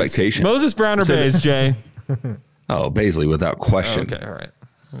with the Bays. expectation. Moses Brown or Bays, Jay? Oh, Bazley without question. Okay, all right.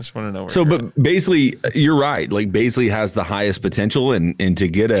 I just want to know. But Bazley, you're right. Like Bazley has the highest potential, and to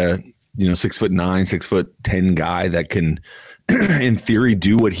get a 6'9", 6'10" guy that can, in theory,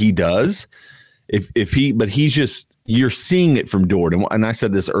 do what he does. He's just, you're seeing it from Dort, and I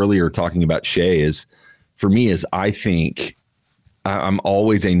said this earlier talking about Shea. I think I'm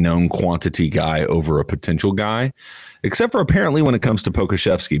always a known quantity guy over a potential guy, except for apparently when it comes to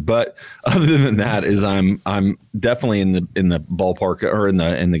Pokusevski. But other than that, I'm definitely in the ballpark or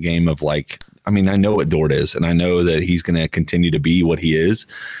in the game of like, I mean, I know what Dort is, and I know that he's going to continue to be what he is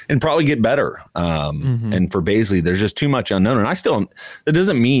and probably get better. And for Bazley, there's just too much unknown. And that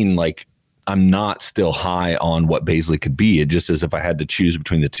doesn't mean like I'm not still high on what Bazley could be. It just is if I had to choose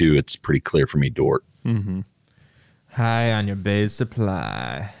between the two, it's pretty clear for me, Dort. Mm-hmm. High on your Bays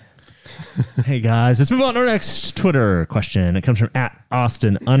supply. Hey guys, let's move on to our next Twitter question. It comes from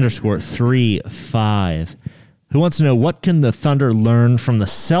 @Austin_35, who wants to know, what can the Thunder learn from the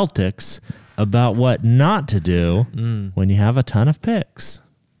Celtics about what not to do when you have a ton of picks?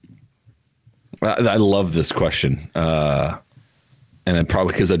 I love this question. And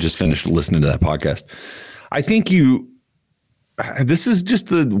probably because I just finished listening to that podcast. I think this is just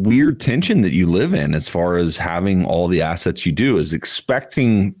the weird tension that you live in as far as having all the assets you do, is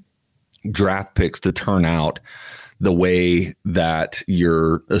expecting draft picks to turn out the way that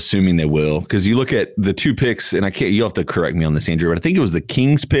you're assuming they will. Because you look at the two picks, and you'll have to correct me on this, Andrew, but I think it was the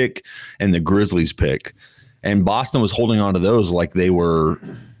Kings pick and the Grizzlies pick. And Boston was holding on to those like they were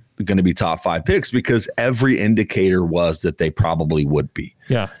going to be top 5 picks because every indicator was that they probably would be.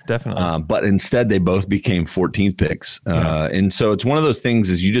 Yeah, definitely. But instead they both became 14th picks. And so it's one of those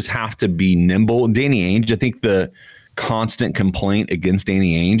things is you just have to be nimble. Danny Ainge, I think the constant complaint against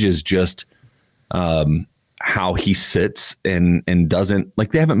Danny Ainge is just how he sits and doesn't,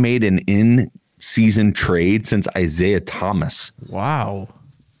 like, they haven't made an in-season trade since Isaiah Thomas. Wow.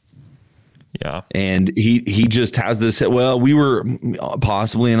 Yeah. And he just has this, well, we were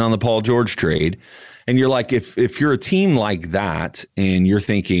possibly in on the Paul George trade. And you're like, if you're a team like that and you're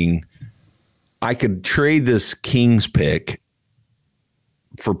thinking, I could trade this Kings pick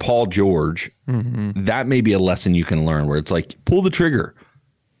for Paul George, that may be a lesson you can learn, where it's like, pull the trigger.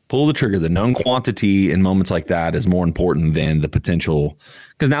 The known quantity in moments like that is more important than the potential,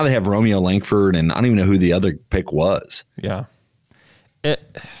 because now they have Romeo Langford, and I don't even know who the other pick was. Yeah.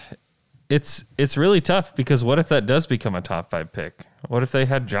 It's really tough, because what if that does become a top 5 pick? What if they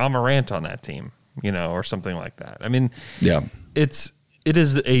had John Morant on that team, or something like that? I mean, yeah, it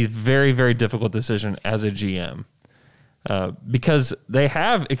is a very, very difficult decision as a GM, because they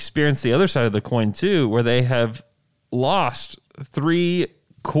have experienced the other side of the coin too, where they have lost 3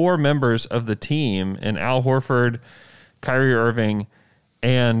 core members of the team in Al Horford, Kyrie Irving,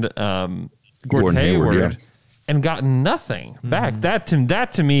 and Gordon Hayward. Yeah. And gotten nothing back. That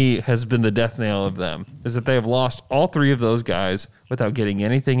to me has been the death nail of them, is that they have lost all 3 of those guys without getting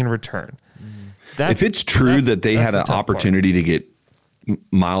anything in return. If it's true that they had an opportunity to get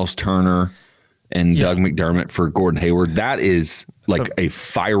Miles Turner and Doug McDermott for Gordon Hayward, that is like a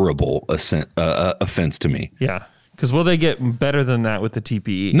fireable offense to me. Yeah, because will they get better than that with the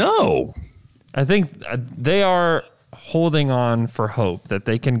TPE? No. I think they are holding on for hope that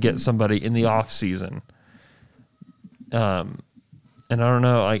they can get somebody in the offseason. And I don't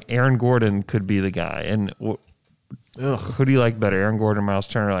know, like Aaron Gordon could be the guy. And who do you like better, Aaron Gordon or Miles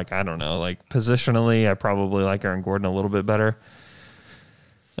Turner? Like, I don't know. Like, positionally, I probably like Aaron Gordon a little bit better.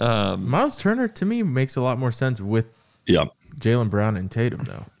 Miles Turner, to me, makes a lot more sense with Jaylen Brown and Tatum,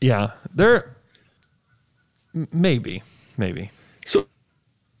 though. Yeah, they're maybe. So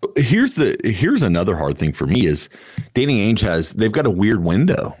here's another hard thing for me is Danny Ainge they've got a weird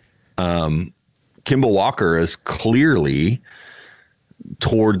window. Kemba Walker is clearly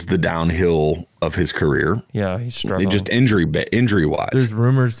towards the downhill of his career. Yeah, he's struggling. Just injury wise. There's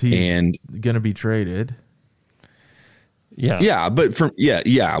rumors he's going to be traded. Yeah. Yeah, but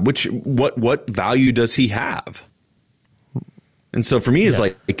what value does he have? And so for me, it's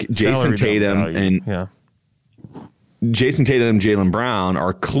like Jason Tatum and Jaylen Brown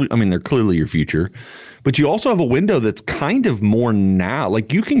are they're clearly your future. But you also have a window that's kind of more now.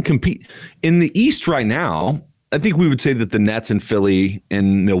 Like, you can compete in the East right now. I think we would say that the Nets and Philly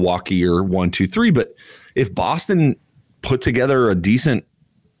and Milwaukee are 1, 2, 3. But if Boston put together a decent,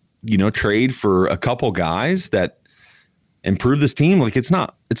 trade for a couple guys that improve this team. Like it's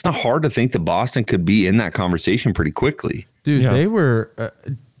not hard to think that Boston could be in that conversation pretty quickly. Dude, they were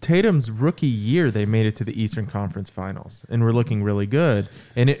Tatum's rookie year. They made it to the Eastern Conference Finals and were looking really good.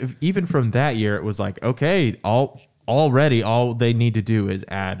 And even from that year, it was like, okay, already all they need to do is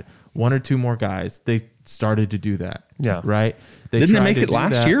add one or two more guys. They started to do that. Yeah. Right? Didn't they make it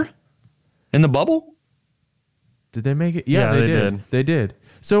last year in the bubble? Did they make it? Yeah, they did. They did.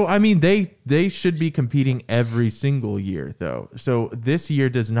 So, I mean, they should be competing every single year, though. So this year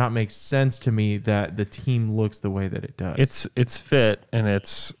does not make sense to me that the team looks the way that it does. It's fit, and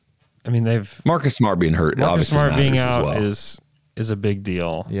they've Marcus Smart being hurt. Marcus Smart being out well. is a big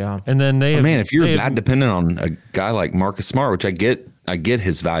deal. Yeah. And then if you're that dependent on a guy like Marcus Smart, which I get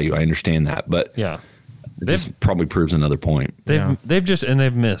his value, I understand that, but yeah, it just probably proves another point.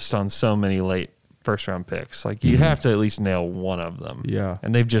 They've missed on so many late first round picks. Like you have to at least nail one of them. Yeah.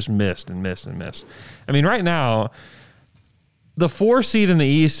 And they've just missed and missed and missed. I mean, right now, the 4 seed in the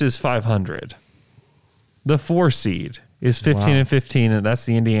East is 500. The 4 seed is 15-15, and that's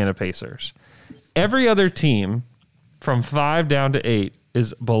the Indiana Pacers. Every other team from 5 down to 8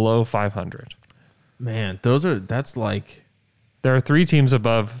 is below 500. Man, that's like there are 3 teams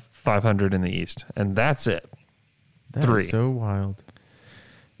above 500 in the East, and that's it. That 3. is so wild.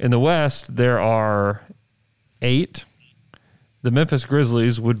 In the West, there are 8. The Memphis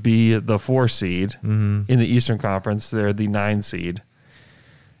Grizzlies would be the 4 seed. In the Eastern Conference, they're the 9 seed,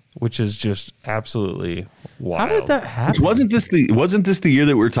 which is just absolutely wild. How did that happen? Wasn't this the year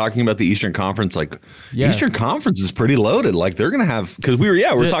that we were talking about the Eastern Conference? Like Yes. Eastern Conference is pretty loaded. Like they're gonna have, because we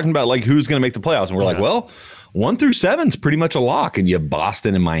were talking about like who's gonna make the playoffs, and we're like, well, 1 through 7 is pretty much a lock, and you have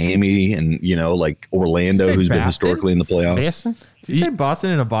Boston and Miami, and like Orlando, who's been historically in the playoffs. Boston? Did you say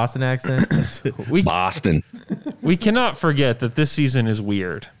Boston in a Boston accent? Boston. We cannot forget that this season is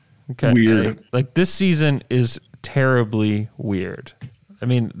weird. Okay, Weird. Like this season is terribly weird. I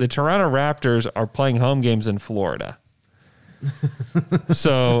mean, the Toronto Raptors are playing home games in Florida.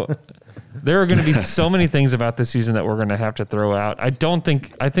 So there are going to be so many things about this season that we're going to have to throw out. I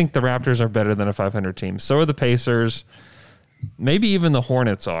think the Raptors are better than a 500 team. So are the Pacers. Maybe even the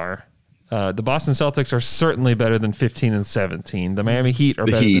Hornets are. The Boston Celtics are certainly better than 15-17. The Miami Heat are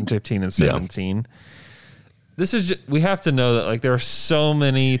better than 15-17. Yeah. This is we have to know that like there are so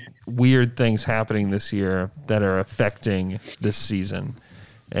many weird things happening this year that are affecting this season,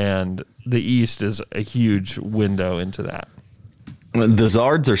 and the East is a huge window into that. The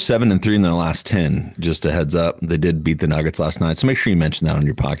Zards are 7-3 in their last 10. Just a heads up, they did beat the Nuggets last night, so make sure you mention that on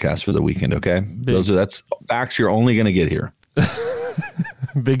your podcast for the weekend. Okay, that's facts you're only going to get here.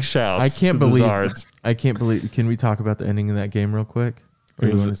 Big shouts! I can't believe. Can we talk about the ending of that game real quick, or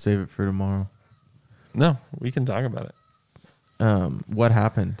do you want to save it for tomorrow? No, we can talk about it. What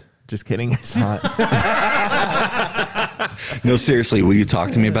happened? Just kidding. It's hot. No, seriously, will you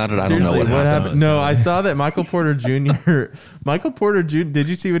talk to me about it? I don't know what happened. No, I saw that Michael Porter Jr. Did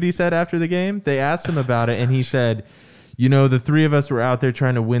you see what he said after the game? They asked him about it, and he said, the 3 of us were out there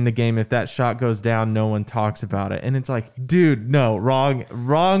trying to win the game. If that shot goes down, no one talks about it. And it's like, dude, no,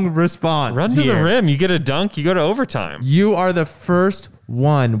 wrong response. Run to the rim. You get a dunk. You go to overtime. You are the first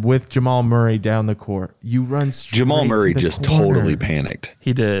one with Jamal Murray down the court. You run straight Jamal Murray to the just corner. totally panicked.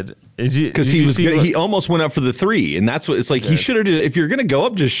 He did. Because he almost went up for the 3, and that's what it's like. He should have. If you're gonna go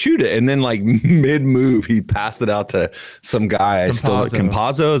up, just shoot it. And then like mid move, he passed it out to some guy.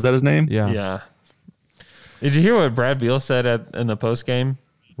 Campazzo, is that his name? Yeah. Did you hear what Brad Beal said in the post game?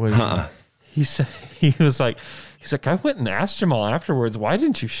 He said he's like I went and asked Jamal afterwards, why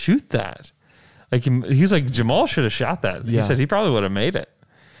didn't you shoot that? Like he's like, Jamal should have shot that. He said he probably would have made it.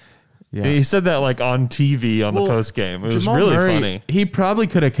 Yeah. He said that like on TV on the post game. It was really funny. He probably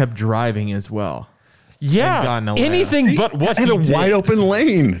could have kept driving as well. Yeah, anything but what he did. A wide open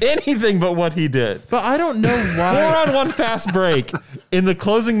lane. Anything but what he did. But I don't know why. 4-on-1 fast break in the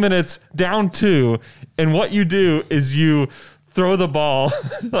closing minutes, down 2, and what you do is you throw the ball.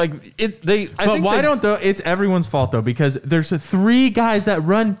 It's everyone's fault though, because there's 3 guys that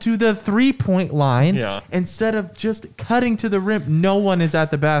run to the 3-point line. Yeah. Instead of just cutting to the rim, no one is at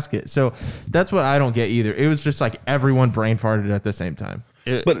the basket. So that's what I don't get either. It was just like everyone brain farted at the same time.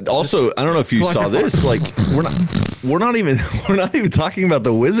 But also, I don't know if you saw this. Like, we're not even talking about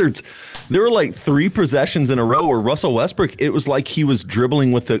the Wizards. There were like 3 possessions in a row where Russell Westbrook, it was like he was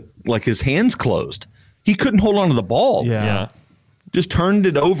dribbling with his hands closed. He couldn't hold on to the ball. Yeah. Just turned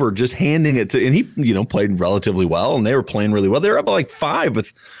it over, just handing it to, and he played relatively well, and they were playing really well. They were up like 5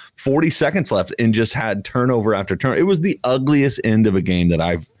 with 40 seconds left, and just had turnover after turn. It was the ugliest end of a game that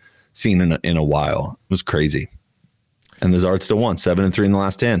I've seen in a while. It was crazy. And the Zards still won 7-3 in the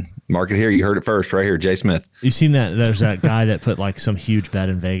last 10. Mark it here. You heard it first right here. Jay Smith. You seen that? There's that guy that put like some huge bet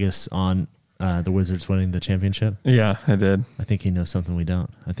in Vegas on the Wizards winning the championship. Yeah, I did. I think he knows something we don't.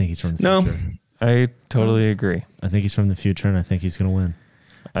 I think he's from the future. I totally agree. I think he's from the future, and I think he's going to win.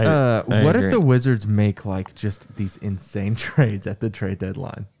 What if the Wizards make like just these insane trades at the trade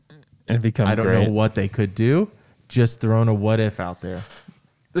deadline? And become I don't great. know what they could do. Just throwing a what if out there.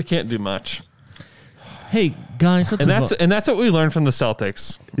 They can't do much. Hey guys, and that's what we learned from the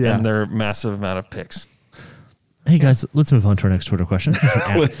Celtics and their massive amount of picks. Hey guys, let's move on to our next Twitter question.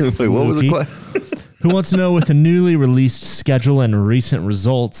 Wait, what was the question? Who wants to know, with the newly released schedule and recent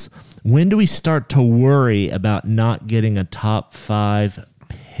results, when do we start to worry about not getting a top 5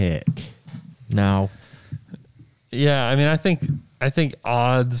 pick? Now. Yeah, I mean, I think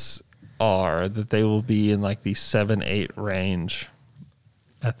odds are that they will be in like the 7-8 range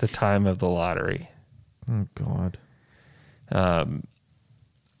at the time of the lottery. Oh God. I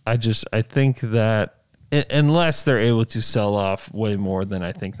think that unless they're able to sell off way more than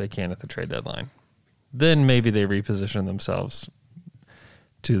I think they can at the trade deadline, then maybe they reposition themselves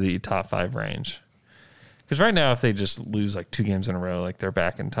to the top 5 range. Because right now, if they just lose like 2 games in a row, like they're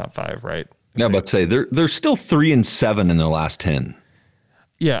back in top 5, right? Yeah, but say they're still 3-7 in their last 10.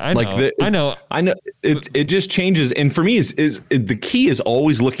 Yeah, I know. I know. It just changes, and for me, is the key is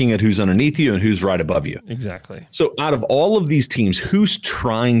always looking at who's underneath you and who's right above you. Exactly. So, out of all of these teams, who's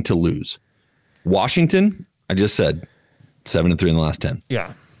trying to lose? Washington, I just said 7-3 in the last 10.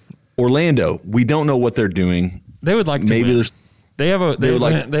 Yeah. Orlando, we don't know what they're doing. They would like to maybe win. There's they have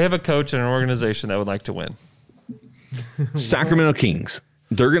a coach and an organization that would like to win. Sacramento Kings.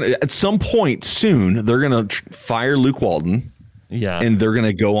 They're gonna at some point soon. They're gonna fire Luke Walton. Yeah, and they're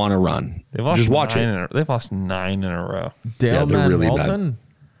gonna go on a run. Just watch it. They've lost 9 in a row. Dale they're really Walton. bad.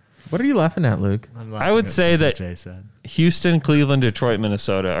 What are you laughing at, Luke? I would say that Jay said. Houston, Cleveland, Detroit,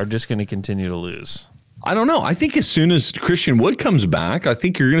 Minnesota are just going to continue to lose. I don't know. I think as soon as Christian Wood comes back, I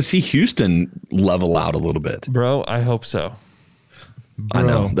think you're going to see Houston level out a little bit. Bro, I hope so. I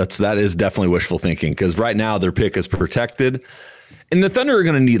know that is definitely wishful thinking, because right now their pick is protected. And the Thunder are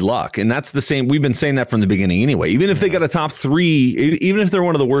going to need luck. And that's the same. We've been saying that from the beginning anyway. Even if they got a top 3, even if they're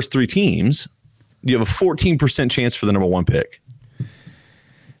one of the worst 3 teams, you have a 14% chance for the number 1 pick.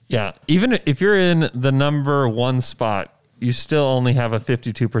 Yeah. Even if you're in the number 1 spot, you still only have a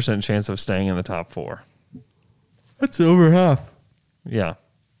 52% chance of staying in the top 4. That's over half. Yeah.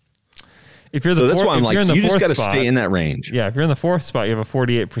 If you're so that's why I'm like, you just got to stay in that range. Yeah. If you're in the 4th spot, you have a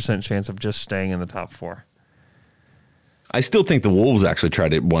 48% chance of just staying in the top 4. I still think the Wolves actually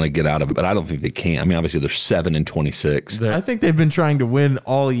want to get out of it, but I don't think they can. I mean, obviously they're 7-26. I think they've been trying to win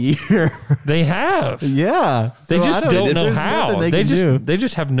all year. They have. Yeah. They So just don't know how. They do.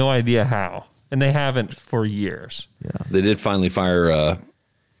 just have no idea how. And they haven't for years. Yeah. They did finally fire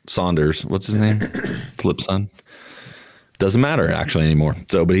Saunders. What's his name? Flip son. Doesn't matter actually anymore.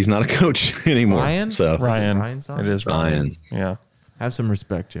 So, but he's not a coach anymore. Ryan? So Ryan. Saunders? It is Ryan. Yeah. Have some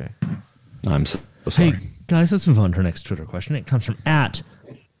respect, Jay. I'm so sorry. Hey, guys, let's move on to our next Twitter question. It comes from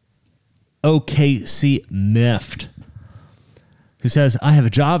 @OKC who says, I have a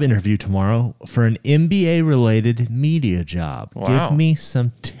job interview tomorrow for an NBA-related media job. Wow. Give me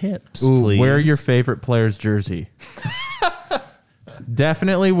some tips, Ooh, please. wear your favorite player's jersey.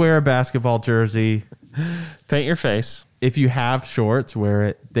 Definitely wear a basketball jersey. Paint your face. If you have shorts, wear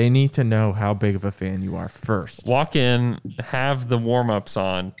it. They need to know how big of a fan you are first. Walk in, have the warm-ups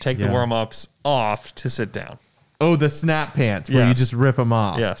on, take the warm-ups off to sit down. Oh, the snap pants where you Yes. just rip them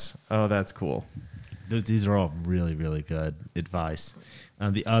off. Yes. Oh, that's cool. These are all really, really good advice.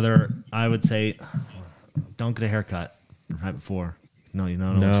 The other, I would say, don't get a haircut right before. No, you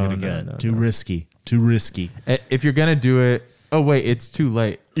don't know what you're going to get. no, Too risky. Too risky. If you're going to do it, oh, wait, it's too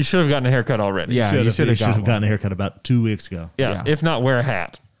late. You should have gotten a haircut already. Yeah, you should have gotten a haircut about 2 weeks ago. Yeah. If not, wear a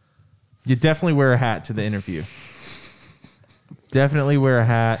hat. You definitely wear a hat to the interview. Definitely wear a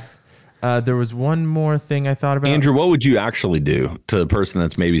hat. There was one more thing I thought about. Andrew, what would you actually do to the person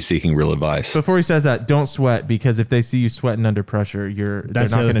that's maybe seeking real advice? Before he says that, don't sweat, because if they see you sweating under pressure, they're not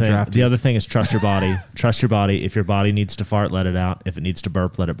going to draft The you. other thing is trust your body. Trust your body. If your body needs to fart, let it out. If it needs to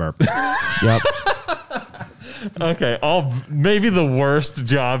burp, let it burp. Yep. Okay, maybe the worst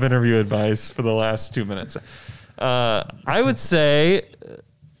job interview advice for the last 2 minutes. I would say,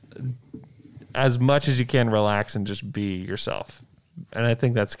 as much as you can, relax and just be yourself. And I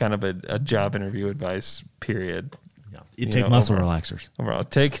think that's kind of a job interview advice, period. You take muscle relaxers. Overall,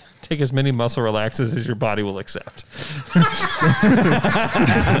 take as many muscle relaxers as your body will accept.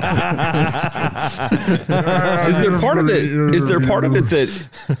 Is there part of it that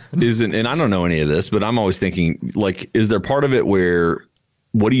isn't, and I don't know any of this, but I'm always thinking, like, is there part of it where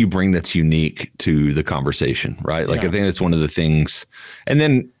what do you bring that's unique to the conversation, right? Like, I think that's one of the things. And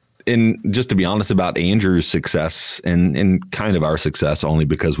then, just to be honest about Andrew's success and kind of our success, only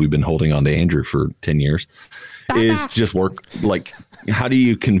because we've been holding on to Andrew for 10 years, is just work. Like, how do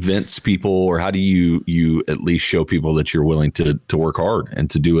you convince people, or how do you at least show people that you're willing to work hard and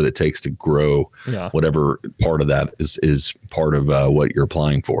to do what it takes to grow whatever part of that is part of what you're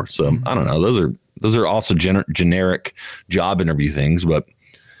applying for. So I don't know. Those are also generic job interview things, but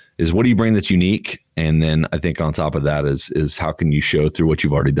is what do you bring that's unique? And then I think on top of that is how can you show through what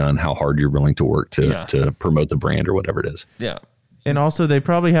you've already done, how hard you're willing to work to promote the brand or whatever it is. Yeah. And also they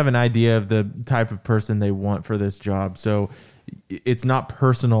probably have an idea of the type of person they want for this job. So it's not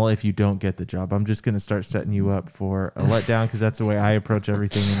personal if you don't get the job. I'm just going to start setting you up for a letdown because that's the way I approach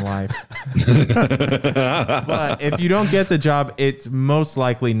everything in life. But if you don't get the job, it's most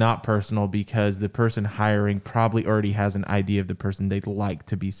likely not personal because the person hiring probably already has an idea of the person they'd like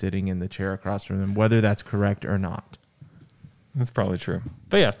to be sitting in the chair across from them, whether that's correct or not. That's probably true.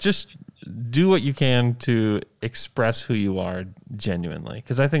 But yeah, just do what you can to express who you are genuinely.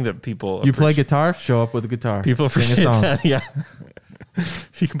 Because I think that people... You play guitar? Show up with a guitar. People sing appreciate a song. that, yeah.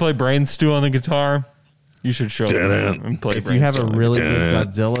 If you can play Brain Stew on the guitar, you should show up and play If Brain you have Stew a on the really guitar. good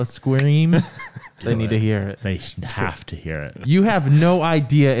Godzilla scream, they need to hear it. They have to hear it. You have no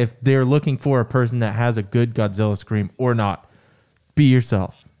idea if they're looking for a person that has a good Godzilla scream or not. Be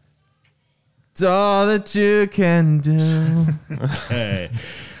yourself. It's all that you can do. Hey.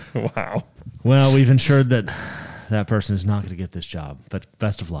 Wow. Well, we've ensured that person is not going to get this job, but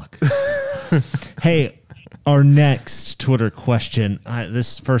best of luck. Hey, our next Twitter question,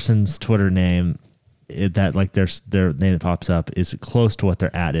 this person's Twitter name, their name that pops up is close to what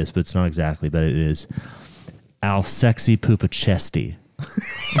their @ is, but it's not exactly, but it is Al Sexy Pupachesti.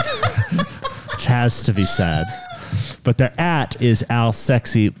 Which has to be said. But their @ is Al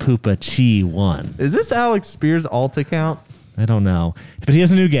Sexy Pupachi 1. Is this Alex Spears alt account? I don't know, but he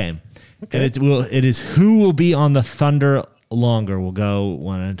has a new game, and it is who will be on the Thunder longer. We'll go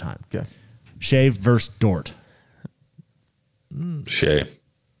one at a time. Okay. Shea versus Dort. Shea.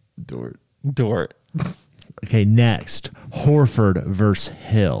 Dort. Okay, next Horford versus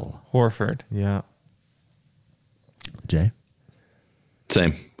Hill. Horford. Yeah. Jay.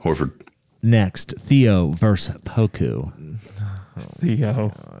 Same. Horford. Next Theo versus Poku.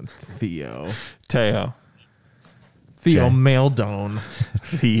 Theo. Teo. Theo Jay. Maldone.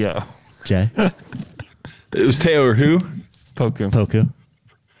 Theo. Jay. It was Teo or who? Poku.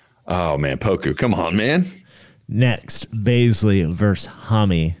 Oh, man. Poku. Come on, man. Next Baisley versus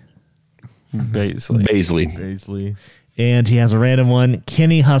Hami. Baisley. And he has a random one.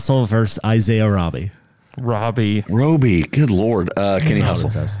 Kenny Hustle versus Isaiah Robbie. Robbie. Good Lord. Kenny Hustle.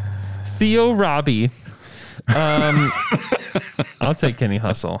 Theo Robbie. I'll take Kenny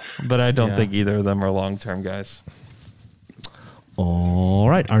Hustle, but I don't think either of them are long-term guys. All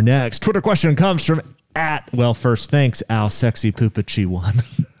right. Our next Twitter question comes from first, thanks, Al Sexy Pupachi 1.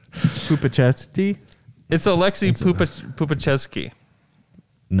 Pupachesti? It's Alexei Pupacheski.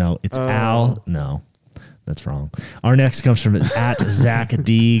 No, it's Al. No, that's wrong. Our next comes from Zach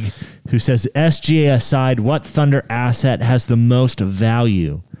Deeg, who says, SGA aside, what Thunder asset has the most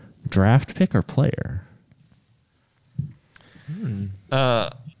value? Draft pick or player?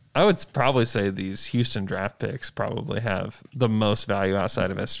 I would probably say these Houston draft picks probably have the most value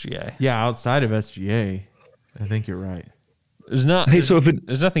outside of SGA. Yeah, outside of SGA. I think you're right. There's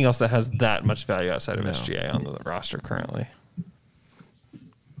nothing else that has that much value outside of SGA on the roster currently.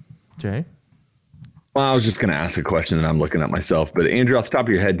 Jay? Well, I was just going to ask a question that I'm looking at myself. But Andrew, off the top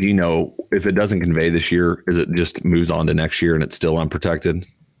of your head, do you know if it doesn't convey this year, is it just moves on to next year and it's still unprotected?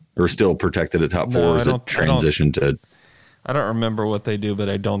 Or still protected at top 4? Or is it transition to... I don't remember what they do, but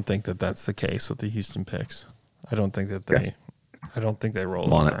I don't think that that's the case with the Houston picks. I don't think that they... I don't think they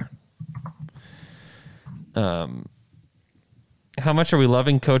roll over. How much are we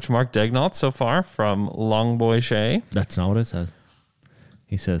loving Coach Mark Daignault so far from Longboy Shea? That's not what it says.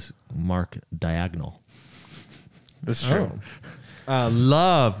 He says Mark Diagonal. That's true.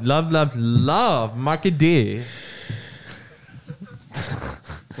 Love Marky D.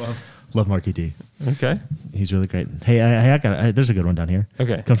 Love Marky D. Okay. He's really great. Hey, there's a good one down here.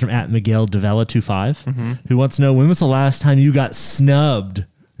 Okay. Comes from Miguel Devella 25, who wants to know, when was the last time you got snubbed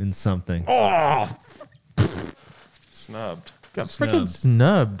in something? Oh, snubbed. Got freaking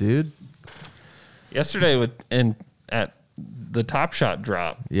snubbed, dude. Yesterday at the Top Shot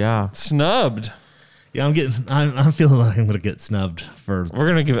drop. Yeah. Snubbed. Yeah, I'm feeling like I'm gonna get snubbed for. We're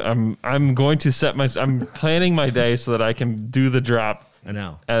gonna give it. I'm going to set I'm planning my day so that I can do the drop I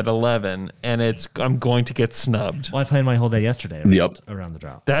know. at 11, and I'm going to get snubbed. Well, I planned my whole day yesterday around the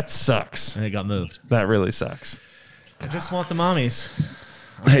drop. That sucks. And it got moved. That really sucks. I just want the mommies.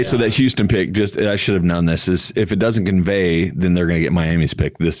 Hey, so that Houston pick, I should have known this, is if it doesn't convey, then they're going to get Miami's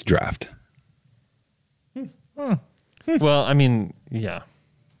pick this draft. Well, I mean, yeah.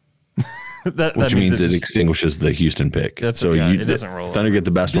 Which means it extinguishes the Houston pick. It doesn't roll. Thunder get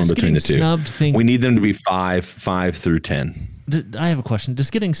the best one between the two. We need them to be 5 through 10. I have a question. Does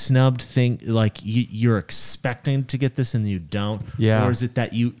getting snubbed think like you're expecting to get this and you don't? Yeah. Or is it that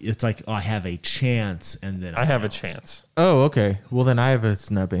it's like, oh, I have a chance and then I have a chance. Oh, okay. Well, then I have a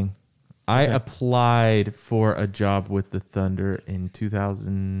snubbing. I applied for a job with the Thunder in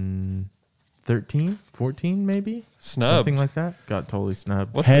 2013, 14 maybe? Snubbed. Something like that. Got totally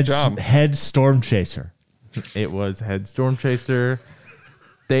snubbed. What's the job? Head storm chaser. It was head storm chaser.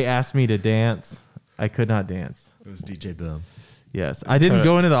 They asked me to dance. I could not dance. It was DJ Boom. Yes. I didn't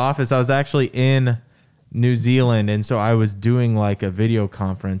go into the office. I was actually in New Zealand, and so I was doing like a video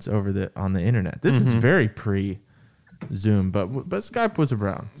conference on the internet. This is very pre-Zoom, but Skype was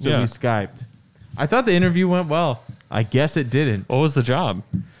around. So we Skyped. I thought the interview went well. I guess it didn't. What was the job?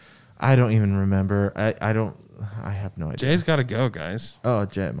 I don't even remember. I have no idea. Jay's got to go, guys. Oh,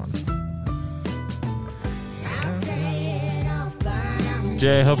 Jay, I'm on.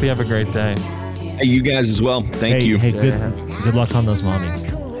 Jay, I hope you have a great day. Hey, you guys as well. Thank you. Hey, good luck on those mommies.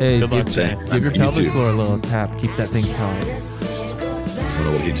 Hey, Good luck, Jay. give your You pelvic too. floor a little tap. Keep that thing tight. I don't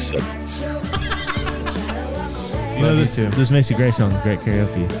know what he just said. You know, Love you this, too. this Macy Gray song is a great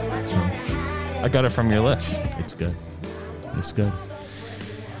karaoke song. I got it from your list. It's good. It's good.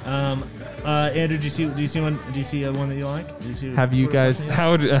 Andrew, do you see one that you like? Have you guys?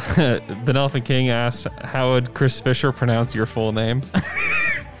 How would Ben Elephant King asks, how would Chris Fisher pronounce your full name?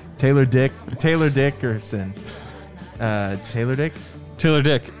 Taylor Dickerson. Taylor Dick? Taylor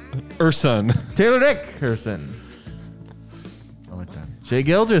Dick Urson. Taylor Dickerson. I like that. Shea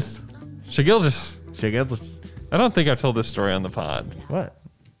Gilgis. Shea Gilgis. I don't think I've told this story on the pod, What?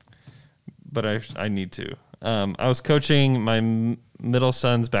 but I need to. I was coaching my middle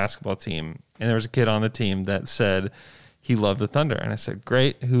son's basketball team, and there was a kid on the team that said he loved the Thunder. And I said,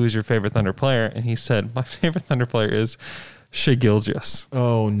 great, who is your favorite Thunder player? And he said, my favorite Thunder player is Shea Gilgeous.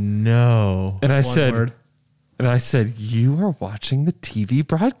 Oh no! And I word. said, you are watching the TV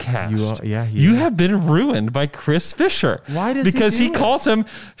broadcast. You are- yeah, he You is. have been ruined by Chris Fisher. Why does he Because do he it? calls him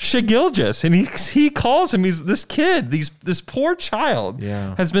Shea Gilgeous, and he calls him, this kid, this poor child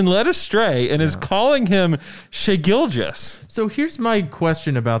Yeah. has been led astray and is calling him Shea Gilgeous. So here's my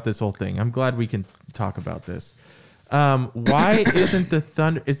question about this whole thing. I'm glad we can talk about this. Why isn't the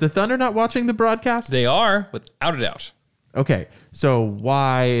Thunder? Is the Thunder not watching the broadcast? They are, without a doubt. Okay, so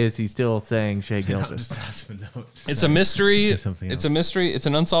why is he still saying Shea Gilgeous? It's a mystery. something It's else. a mystery. It's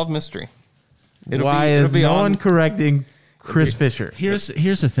an unsolved mystery. Why is no one correcting Chris Fisher? Here's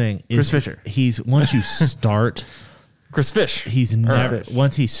the thing. Chris Fisher. He's once you start, Chris Fish? he's never Fish.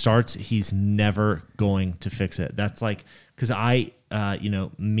 once he starts, he's never going to fix it. That's like because I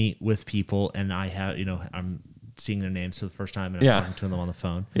meet with people and I have I'm seeing their names for the first time and I'm Yeah. talking to them on the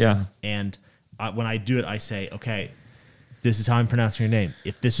phone. Yeah. And when I do it, I say, okay, this is how I'm pronouncing your name.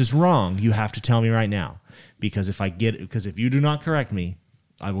 If this is wrong, you have to tell me right now, because if you do not correct me,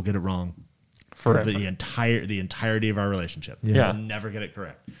 I will get it wrong for Forever. the entirety of our relationship. Yeah. I will never get it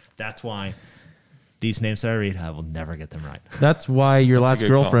correct. That's why these names that I read, I will never get them right. That's why your That's a last good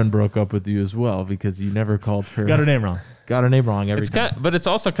girlfriend broke up with you as well, because you never called her. Got her name wrong. Got her name wrong every It's time. but it's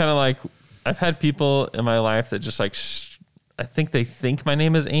also kind of like I've had people in my life that just like I think they think my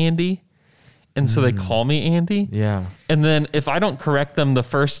name is Andy, and so they call me Andy. Yeah. And then if I don't correct them the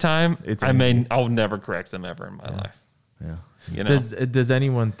first time, It's I'll never correct them ever in my life. Yeah. You know, Does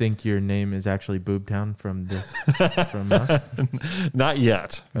anyone think your name is actually Boobtown from us? not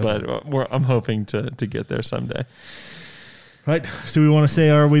yet, but I'm hoping to get there someday. Right. So we want to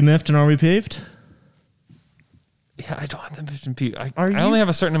say, are we miffed and are we peeved? Yeah, I don't have them to be. I Are you- only have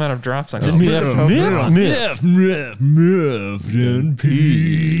a certain amount of drops on Just it. Miffed and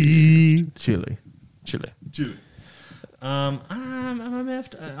peeved. Chili. Chile. I'm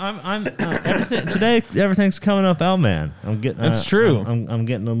miffed. I'm everything today. Everything's coming up out, man. I'm getting. That's true. I'm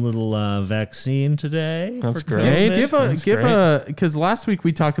getting a little vaccine today. That's for great. COVID. Because last week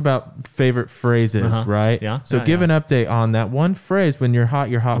we talked about favorite phrases, Uh-huh. right? Yeah. So Yeah, give yeah. an update on that one phrase. When you're hot,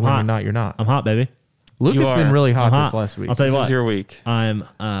 you're hot. I'm When hot. you're not, you're not. I'm hot, baby. Luke You has been are. really hot I'm this hot. last week. I'll tell you This what. is your week.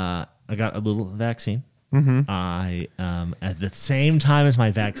 I got a little vaccine. I at the same time as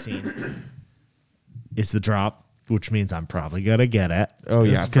my vaccine is the drop, which means I'm probably gonna get it. Oh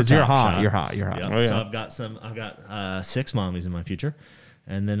yeah, because you're hot. Shot. You're hot. You're hot. Yep. Oh, yeah. So I've got 6 mommies in my future,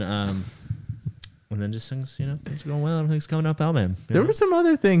 and then just things, things are going well. Everything's coming up out, man. There were some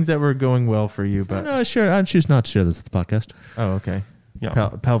other things that were going well for you, but no, I choose not to share this with the podcast. Oh, okay. Yeah.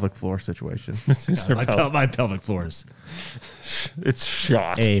 Pelvic floor situation. My pelvic floor is It's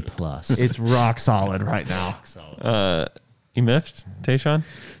shot. A+. It's rock solid right now. You miffed, Tayshawn?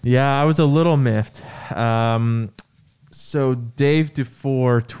 Yeah, I was a little miffed. So Dave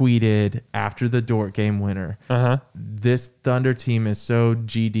Dufour tweeted after the Dort game winner, this Thunder team is so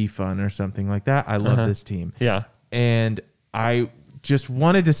GD fun or something like that. I love this team. Yeah. And I just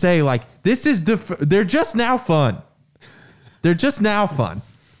wanted to say, like, they're just now fun. They're just now fun.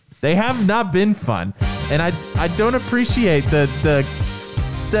 They have not been fun. And I don't appreciate the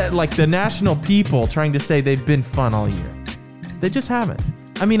national people trying to say they've been fun all year. They just haven't.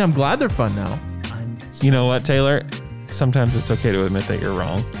 I mean, I'm glad they're fun now. You know what, Taylor? Sometimes it's okay to admit that you're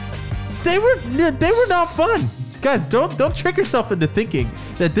wrong. They were not fun. Guys, don't trick yourself into thinking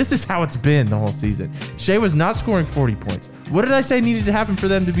that this is how it's been the whole season. Shea was not scoring 40 points. What did I say needed to happen for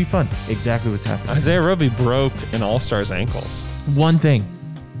them to be fun? Exactly what's happening. Isaiah Roby broke an All-Star's ankles. One thing.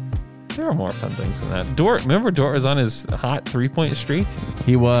 There are more fun things than that. Dort was on his hot 3-point streak?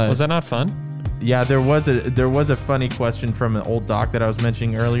 He was. Was that not fun? Yeah, there was a funny question from an old doc that I was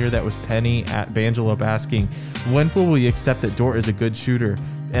mentioning earlier that was Penny at Bangelope asking, when will we accept that Dort is a good shooter?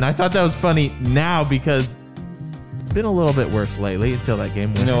 And I thought that was funny now because it's been a little bit worse lately until that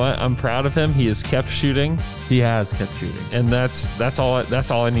game. You know what? I'm proud of him. He has kept shooting. He has kept shooting. And that's all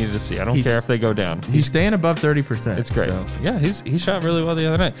I needed to see. I don't care if they go down. He's staying above 30%. It's great. So. Yeah, he shot really well the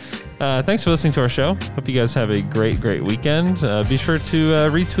other night. Thanks for listening to our show. Hope you guys have a great weekend. Be sure to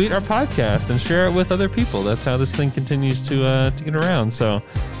retweet our podcast and share it with other people. That's how this thing continues to get around. So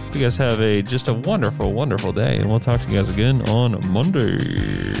hope you guys have just a wonderful, wonderful day. And we'll talk to you guys again on Monday.